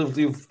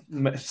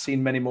 you've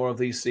seen many more of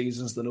these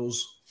seasons than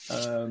us.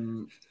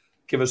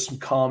 Give us some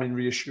calming,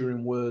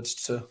 reassuring words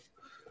to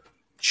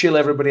chill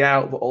everybody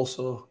out, but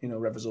also,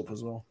 rev us up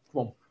as well.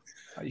 Come on.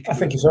 I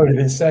think it's already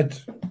been said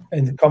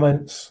in the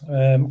comments.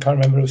 Can't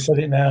remember who said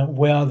it now.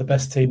 We are the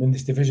best team in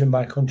this division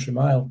by a country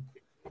mile.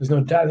 There's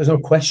no doubt. There's no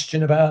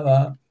question about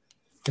that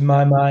in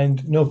my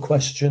mind. No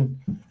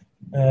question.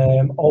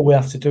 All we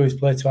have to do is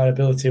play to our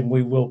ability, and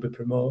we will be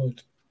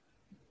promoted.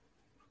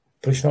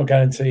 But it's not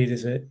guaranteed,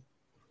 is it?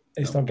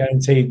 It's not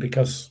guaranteed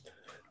because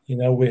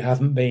we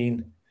haven't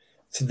been.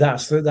 So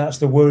that's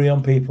the worry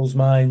on people's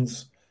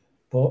minds.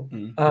 But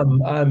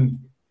I'm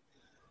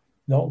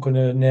not going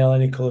to nail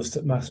any colours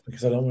to mast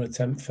because I don't want to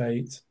tempt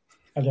fate.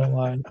 I don't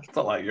like. It's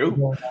not like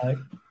you.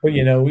 But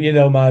you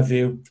know my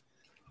view.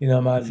 You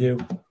know my view.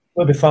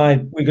 We'll be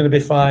fine. We're going to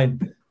be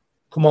fine.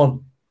 Come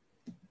on.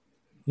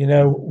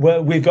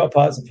 We've got a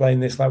part to play in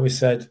this, like we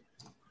said.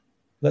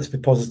 Let's be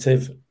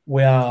positive.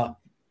 We are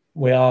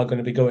going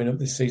to be going up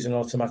this season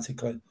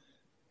automatically.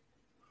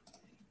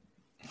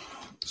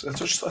 So I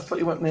thought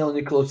you weren't nailing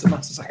your clothes to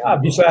mast.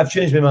 I've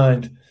changed my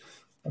mind.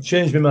 I'll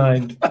change it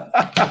again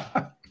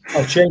for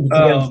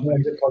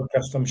the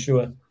podcast, I'm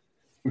sure.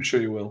 I'm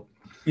sure you will.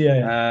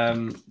 Yeah.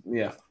 I'm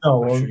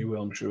sure you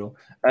will.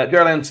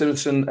 Geraldine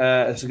Simpson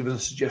has given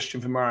us a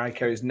suggestion for Mariah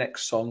Carey's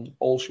next song.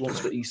 All she wants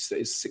for Easter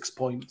is 6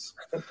 points.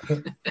 That's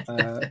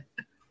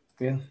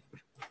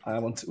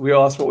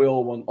what we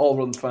all want. All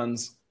Run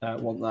fans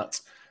want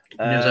that.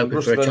 I was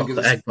hoping for a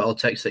chocolate egg, but I'll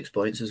take 6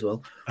 points as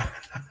well.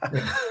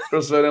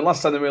 Russ Vernon,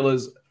 last time the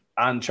Millers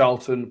and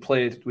Charlton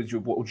played with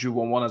drew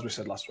 1-1, as we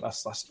said last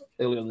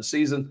early on the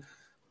season.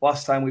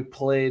 Last time we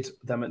played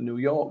them at New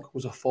York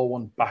was a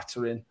 4-1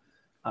 battering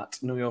at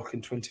New York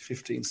in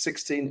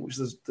 2015-16, which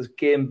was the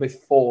game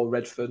before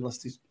Redfern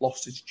lost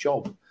his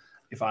job,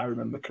 if I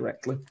remember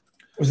correctly.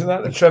 Wasn't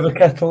that the Trevor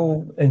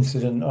Kettle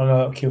incident on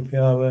our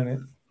QPR, weren't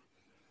it?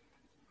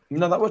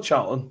 No, that was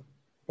Charlton.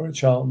 Or at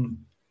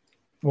Charlton.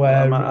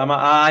 Where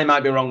I might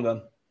be wrong then.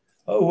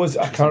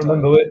 I can't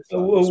remember it.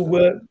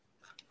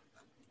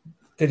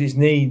 Did his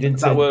knee, didn't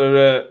that it?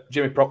 were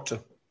Jimmy Proctor.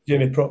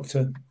 Jimmy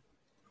Proctor.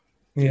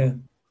 Yeah.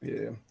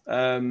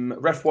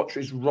 Ref watcher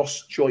is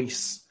Ross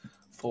Joyce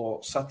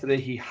for Saturday.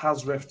 He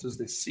has refed us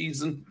this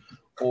season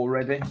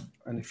already.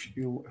 And if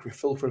we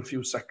fill for a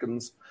few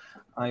seconds,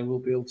 I will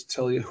be able to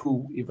tell you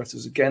who he refed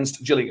us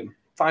against. Gillingham.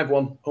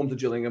 5-1, home to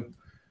Gillingham.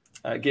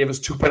 Gave us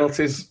 2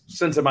 penalties,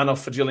 sent a man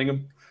off for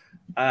Gillingham.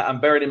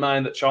 And bearing in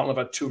mind that Charlton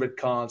have had 2 red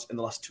cards in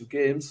the last 2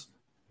 games.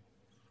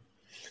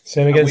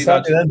 Same against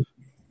Saturday then.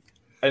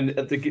 And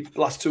at the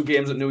last 2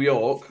 games at New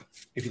York,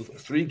 if you look at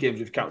 3 games,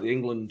 if you count the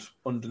England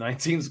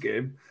under-19s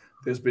game,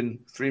 there's been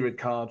 3 red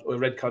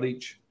card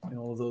each in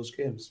all of those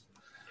games.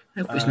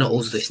 It's not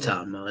us this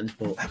time, man.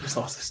 But... It's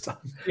not us this time.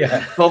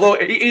 Yeah. Although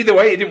either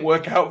way, it didn't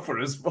work out for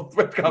us.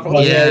 Red card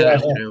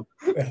that's true.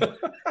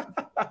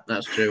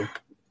 That's true.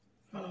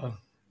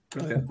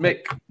 Brilliant.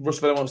 Mick, Russ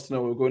Vernon wants to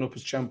know we're going up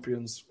as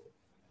champions.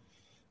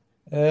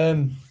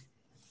 Yeah.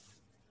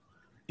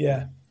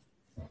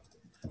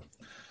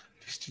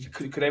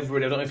 Could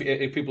everybody? I don't know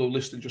if people who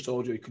listened just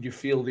audio. Could you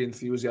feel the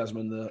enthusiasm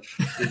and the?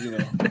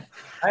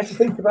 I had to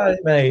think about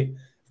it, mate.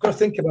 I've got to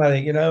think about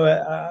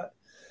it.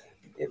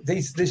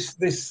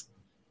 This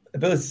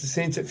ability to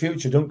see into the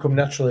future don't come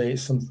naturally.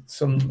 It's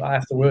some I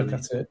have to work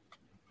at it.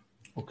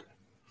 Okay.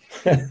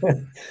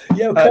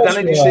 Yeah, of course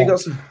Danny, you got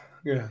some?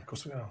 Yeah, of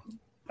course we are.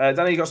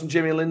 Danny, you got some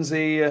Jamie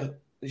Lindsay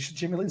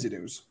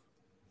news?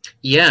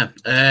 Yeah.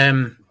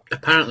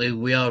 Apparently,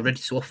 we are ready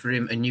to offer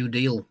him a new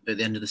deal at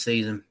the end of the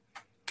season.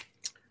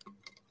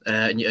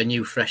 a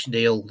new fresh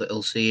deal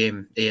that'll see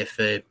him here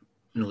for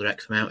another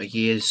X amount of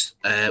years.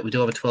 We do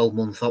have a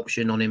 12-month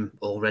option on him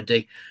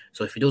already.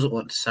 So if he doesn't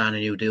want to sign a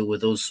new deal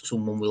with us,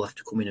 someone will have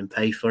to come in and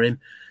pay for him.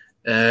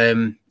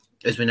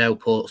 As we know,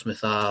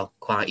 Portsmouth are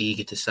quite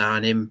eager to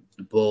sign him.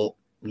 But,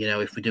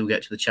 if we do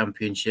get to the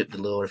Championship, the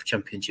lure of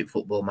Championship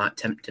football might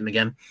tempt him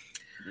again.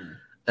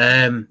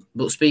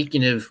 But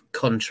speaking of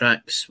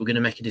contracts, we're going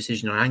to make a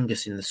decision on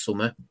Angus in the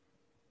summer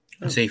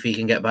and see if he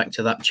can get back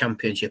to that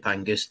Championship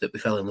Angus that we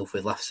fell in love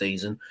with last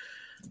season.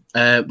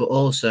 But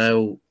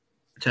also,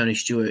 Tony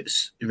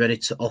Stewart's ready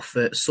to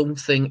offer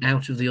something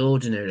out of the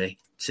ordinary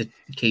to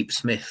keep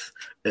Smith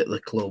at the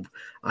club.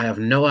 I have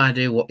no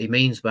idea what he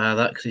means by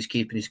that because he's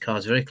keeping his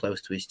cards very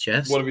close to his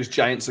chest. One of his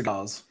giant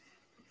cigars.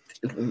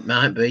 It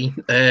might be.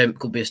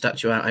 Could be a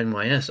statue out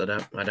NYS.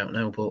 I don't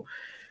know.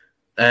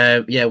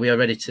 But we are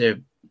ready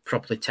to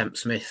properly tempt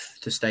Smith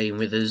to staying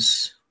with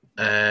us.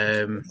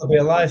 There'll be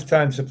a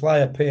lifetime supply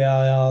of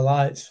PIR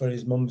lights for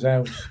his mum's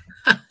house.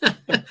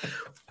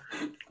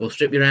 We'll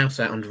strip your house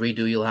out and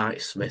redo your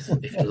lights, Smith,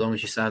 as long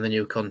as you sign the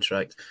new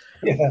contract.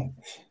 Yeah.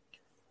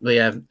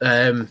 But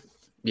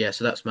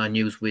so that's my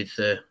news with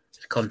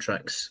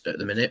contracts at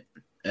the minute.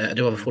 I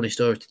do have a funny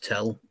story to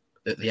tell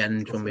at the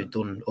end when we've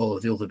done all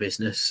of the other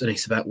business, and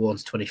it's about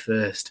Warren's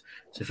 21st.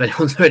 So if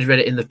anyone's already read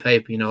it in the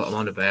paper, you know what I'm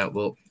on about,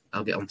 but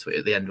I'll get onto it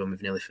at the end when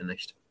we've nearly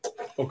finished.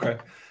 Okay.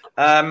 Is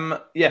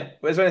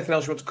there anything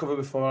else you want to cover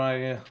before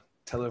I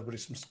tell everybody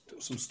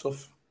some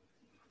stuff?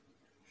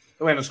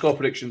 Oh, no, score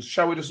predictions.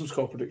 Shall we do some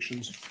score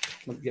predictions?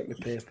 Let me get my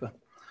paper.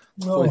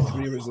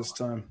 43 is this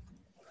time.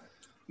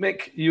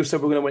 Mick, you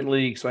said we're going to win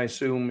league, so I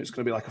assume it's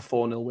going to be like a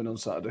 4-0 win on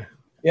Saturday.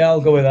 Yeah, I'll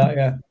go with that,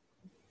 yeah.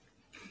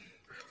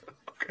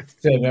 Okay.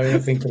 Don't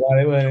even think about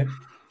it, won't it?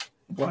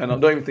 Why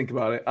not? Don't even think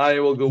about it. I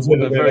will go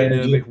with a very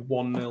nearly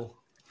 1-0.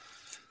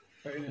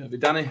 Very nearly.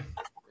 Danny?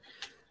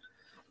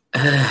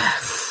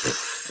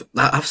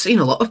 I've seen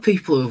a lot of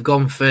people who have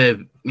gone for,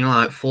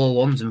 like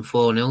 4-1s and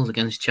 4-0s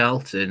against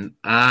Charlton,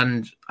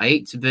 and I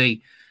hate to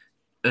be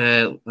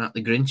like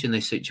the Grinch in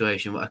this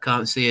situation, but I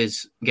can't see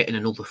us getting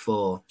another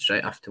 4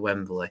 straight after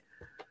Wembley.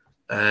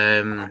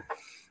 I'm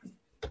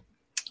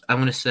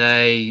going to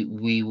say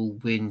we will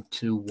win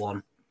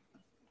 2-1,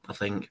 I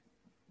think.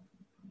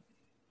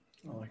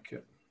 I like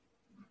it.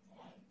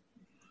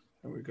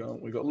 There we go.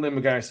 We got Liam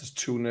McGuire says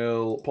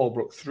 2-0, Paul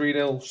Brook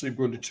 3-0, Steve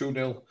Grundy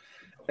 2-0,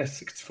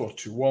 S64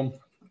 2-1.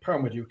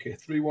 Paramount UK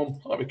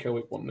 3-1, Harvey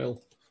Kelwick 1-0,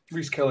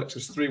 Reece Kellex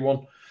says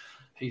 3-1.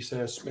 He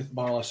says Smith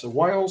Barlaser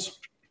Wiles.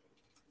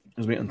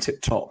 As we on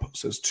Tip Top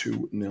says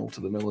 2-0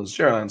 to the Millers.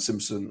 Geraldine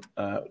Simpson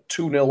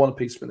 2-0, 1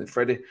 apiece for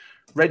Freddie.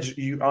 Reg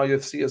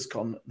RUFC has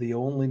gone the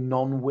only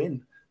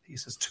non-win. He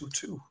says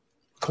 2-2.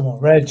 Come on,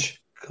 Reg.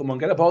 Come on,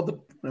 get aboard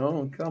get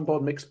on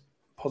board Mick's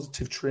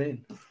positive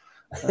train.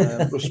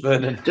 Russ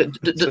Vernon.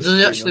 Does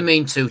it actually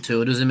mean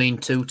 2-2 or does it mean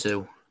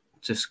 2-2?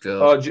 To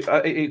score. Oh,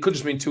 it could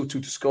just mean 2-2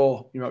 to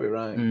score. You might be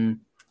right.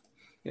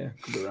 Yeah,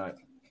 could be right.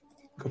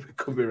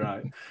 Could be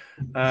right.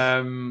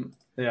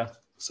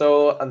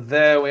 So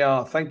there we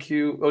are. Thank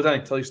you. Oh,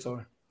 Danny, tell your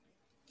story.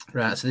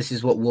 Right. So this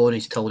is what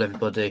Warney's told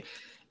everybody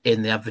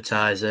in the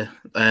advertiser.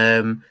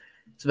 So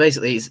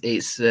basically,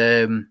 it's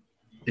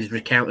his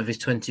recount of his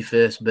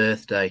 21st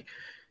birthday,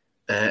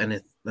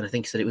 and I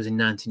think he said it was in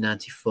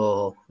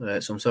 1994.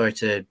 So I'm sorry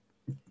to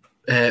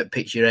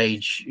pitch your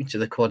age to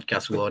the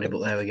Quadcast, Warney,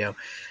 but there we go.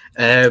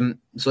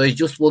 So he's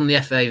just won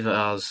the FA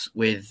Vars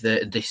with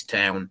this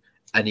town,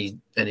 and he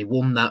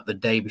won that the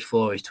day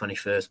before his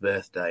 21st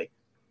birthday,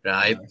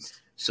 right?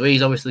 Nice. So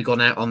he's obviously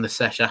gone out on the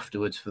sesh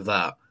afterwards for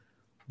that,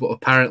 but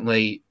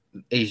apparently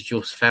he's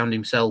just found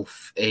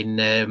himself in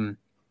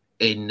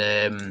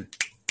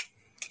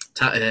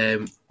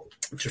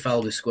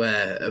Trafalgar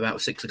Square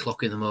about 6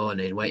 o'clock in the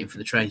morning, waiting for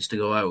the trains to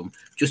go home.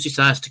 Just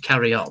decides to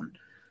carry on,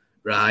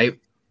 right?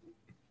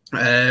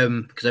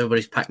 Because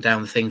everybody's packed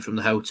down the things from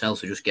the hotel,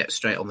 so just gets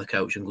straight on the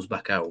coach and goes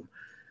back home.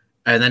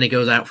 And then he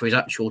goes out for his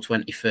actual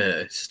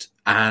 21st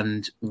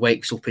and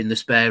wakes up in the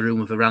spare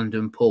room of a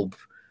random pub.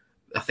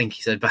 I think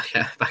he said back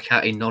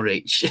out in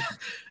Norwich.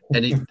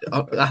 And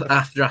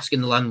after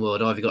asking the landlord,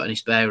 have you got any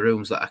spare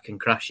rooms that I can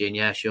crash in?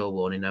 Yeah, sure,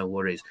 Warney, no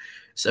worries.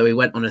 So he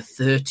went on a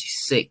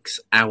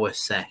 36-hour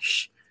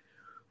sesh,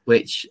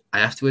 which I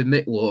have to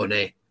admit,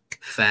 Warney,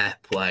 fair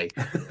play.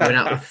 Went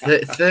out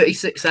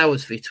 36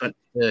 hours for your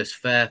 21st,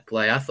 fair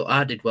play. I thought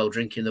I did well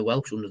drinking the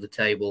Welsh under the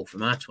table for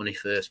my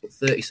 21st, but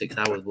 36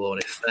 hours,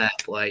 Warney, fair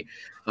play.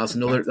 That's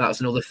another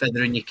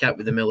feather in your cap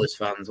with the Millers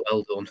fans.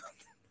 Well done.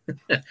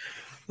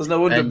 There's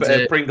no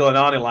wonder Pringle and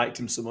Arnie liked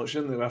him so much,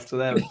 didn't they, after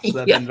them?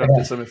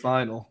 After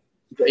semi-final.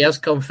 But he has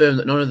confirmed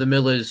that none of the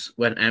Millers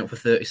went out for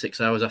 36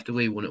 hours after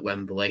we won at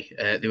Wembley.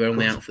 They were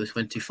only out for the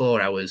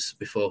 24 hours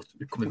before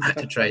coming back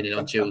to training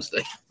on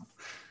Tuesday.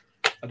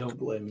 I don't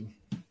blame him.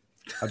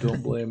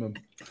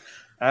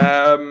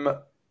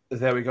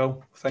 There we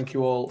go. Thank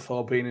you all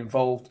for being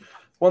involved.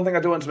 One thing I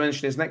do want to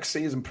mention is next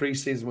season,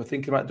 pre-season, we're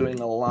thinking about doing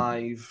a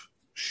live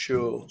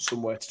show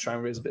somewhere to try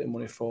and raise a bit of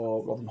money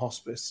for Rotherham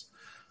Hospice.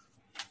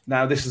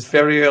 Now, this is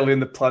very early in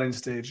the planning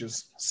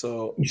stages.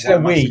 So You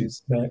said we,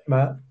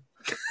 Matt.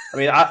 I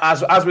mean,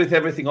 as with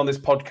everything on this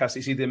podcast,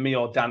 it's either me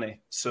or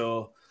Danny.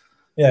 So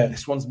yeah,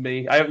 this one's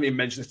me. I haven't even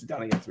mentioned this to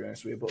Danny yet, to be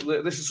honest with you.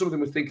 But this is something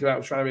we're thinking about.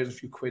 We're trying to raise a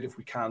few quid if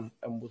we can,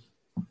 and we'll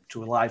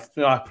do a live,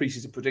 our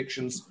pre-season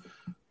predictions.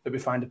 Maybe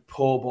find a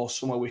pub or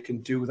somewhere we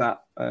can do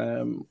that.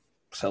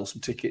 Sell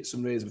some tickets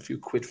and raise a few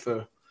quid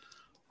for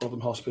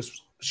Rotherham Hospice.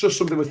 It's just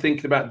something we're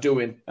thinking about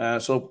doing.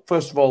 So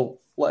first of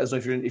all, let us know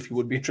if you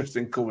would be interested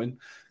in coming,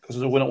 because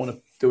we don't want to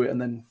do it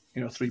and then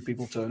 3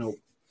 people turn up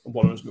and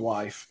one of them's my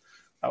wife.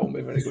 That won't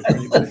be very good for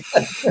anybody.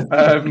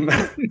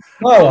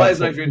 Let us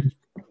know if you're.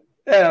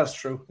 Yeah, that's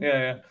true.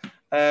 Yeah.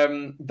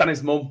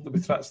 Danny's mum.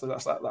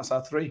 That's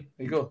our 3.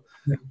 There you go.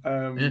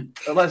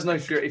 Let us know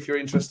if you're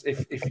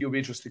interested. If you'll be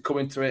interested in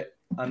coming to it,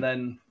 and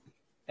then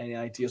any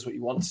ideas what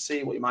you want to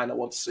see, what you might not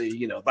want to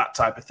see, that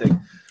type of thing.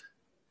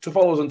 To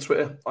follow us on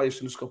Twitter,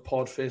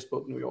 @UFC_pod,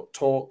 Facebook, New York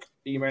Talk,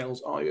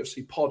 emails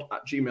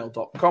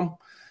 @ufcpod@gmail.com.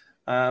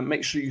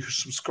 Make sure you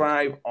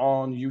subscribe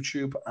on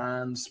YouTube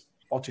and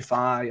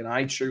Spotify and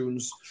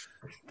iTunes.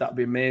 That'd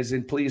be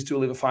amazing. Please do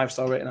leave a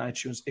 5-star rating on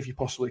iTunes if you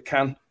possibly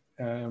can.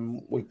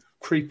 We're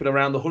creeping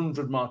around the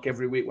 100 mark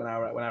every week when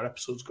our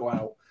episodes go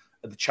out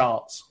at the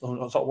charts,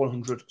 the top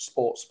 100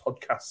 sports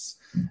podcasts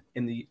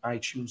in the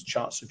iTunes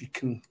charts. So if you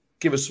can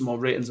give us some more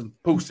ratings and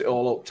boost it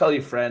all up, tell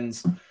your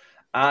friends.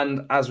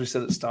 And as we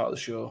said at the start of the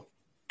show,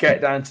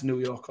 get down to New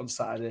York on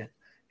Saturday.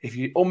 If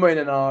you're umming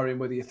and ahhing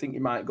whether you think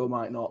you might go,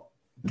 might not,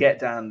 get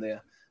down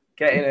there.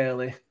 Get in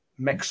early,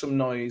 make some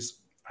noise.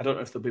 I don't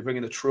know if they'll be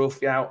bringing a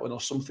trophy out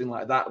or something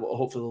like that, but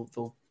hopefully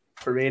they'll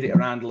parade it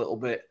around a little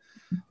bit.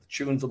 The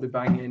tunes will be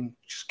banging.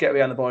 Just get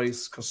behind the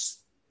boys, because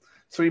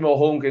 3 more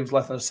home games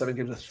left and 7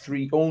 games.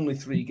 Only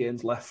 3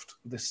 games left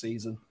this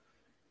season.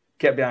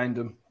 Get behind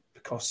them,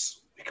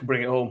 because we can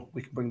bring it home.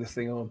 We can bring this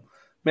thing home.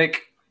 Mick,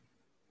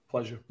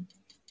 pleasure.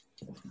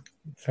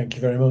 Thank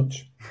you very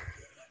much.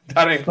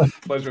 Danny,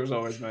 pleasure as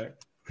always, mate.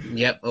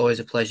 Yep, always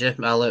a pleasure.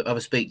 I'll have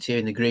a speak to you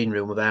in the green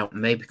room about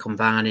maybe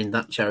combining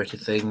that charity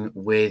thing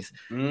with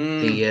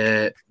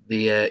the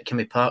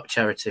Kimmy Park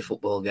charity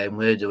football game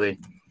we're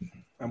doing.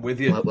 I'm with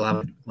you. We'll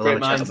have a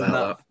chat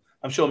about that.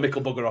 I'm sure Mick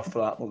will bugger off for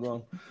that. We'll go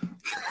on.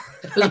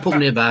 There's a pub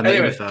nearby, mate.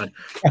 You'll be fine.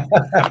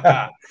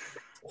 All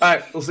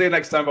right, we'll see you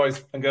next time,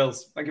 boys and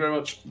girls. Thank you very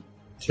much.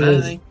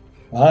 Cheers. Bye.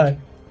 Bye.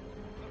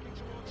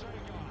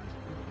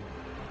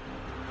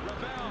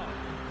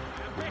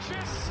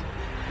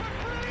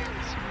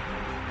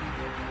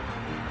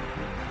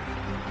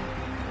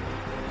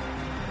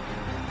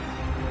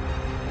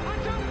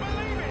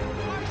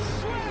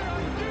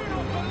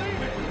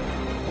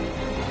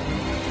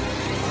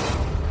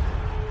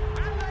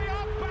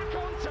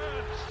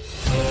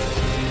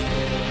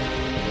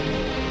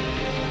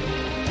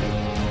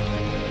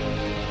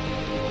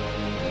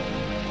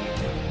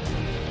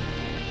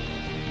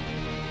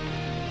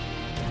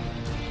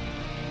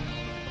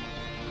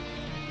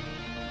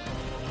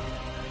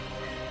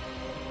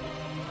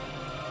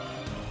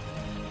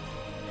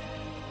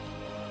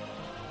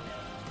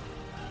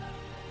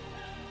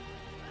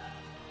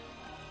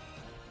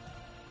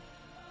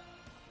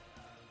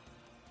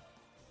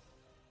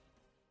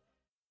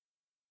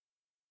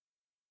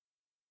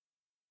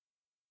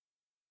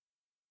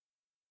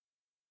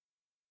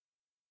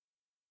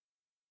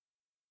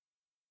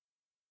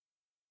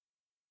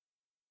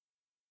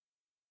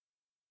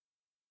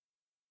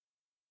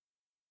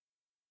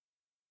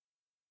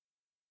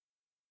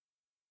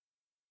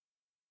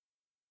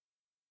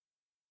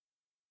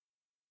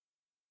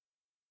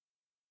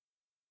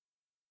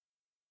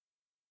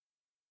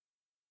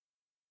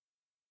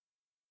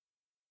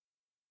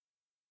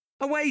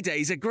 Away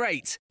days are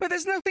great, but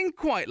there's nothing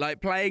quite like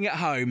playing at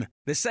home.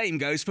 The same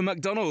goes for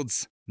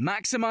McDonald's.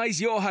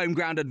 Maximise your home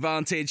ground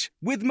advantage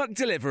with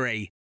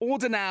McDelivery.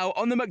 Order now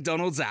on the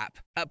McDonald's app.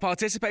 At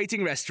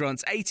participating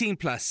restaurants, 18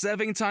 plus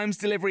serving times,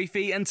 delivery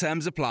fee and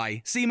terms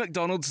apply. See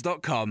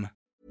mcdonalds.com.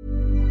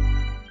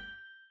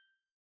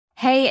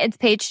 Hey, it's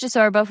Paige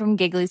DeSorbo from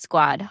Giggly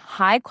Squad.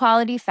 High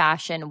quality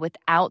fashion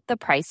without the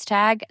price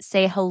tag.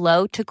 Say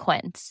hello to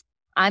Quince.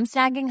 I'm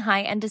snagging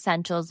high-end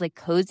essentials like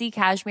cozy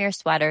cashmere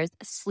sweaters,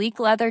 sleek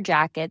leather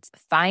jackets,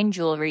 fine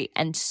jewelry,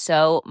 and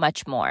so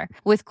much more.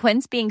 With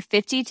Quince being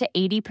 50 to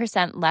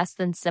 80% less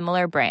than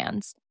similar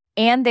brands.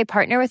 And they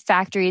partner with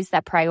factories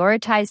that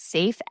prioritize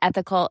safe,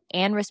 ethical,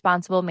 and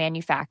responsible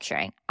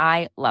manufacturing.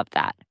 I love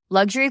that.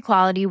 Luxury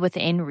quality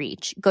within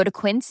reach. Go to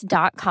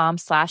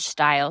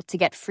quince.com/style to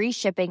get free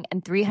shipping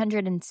and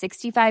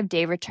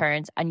 365-day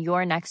returns on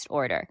your next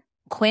order.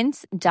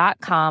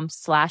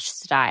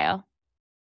 Quince.com/style.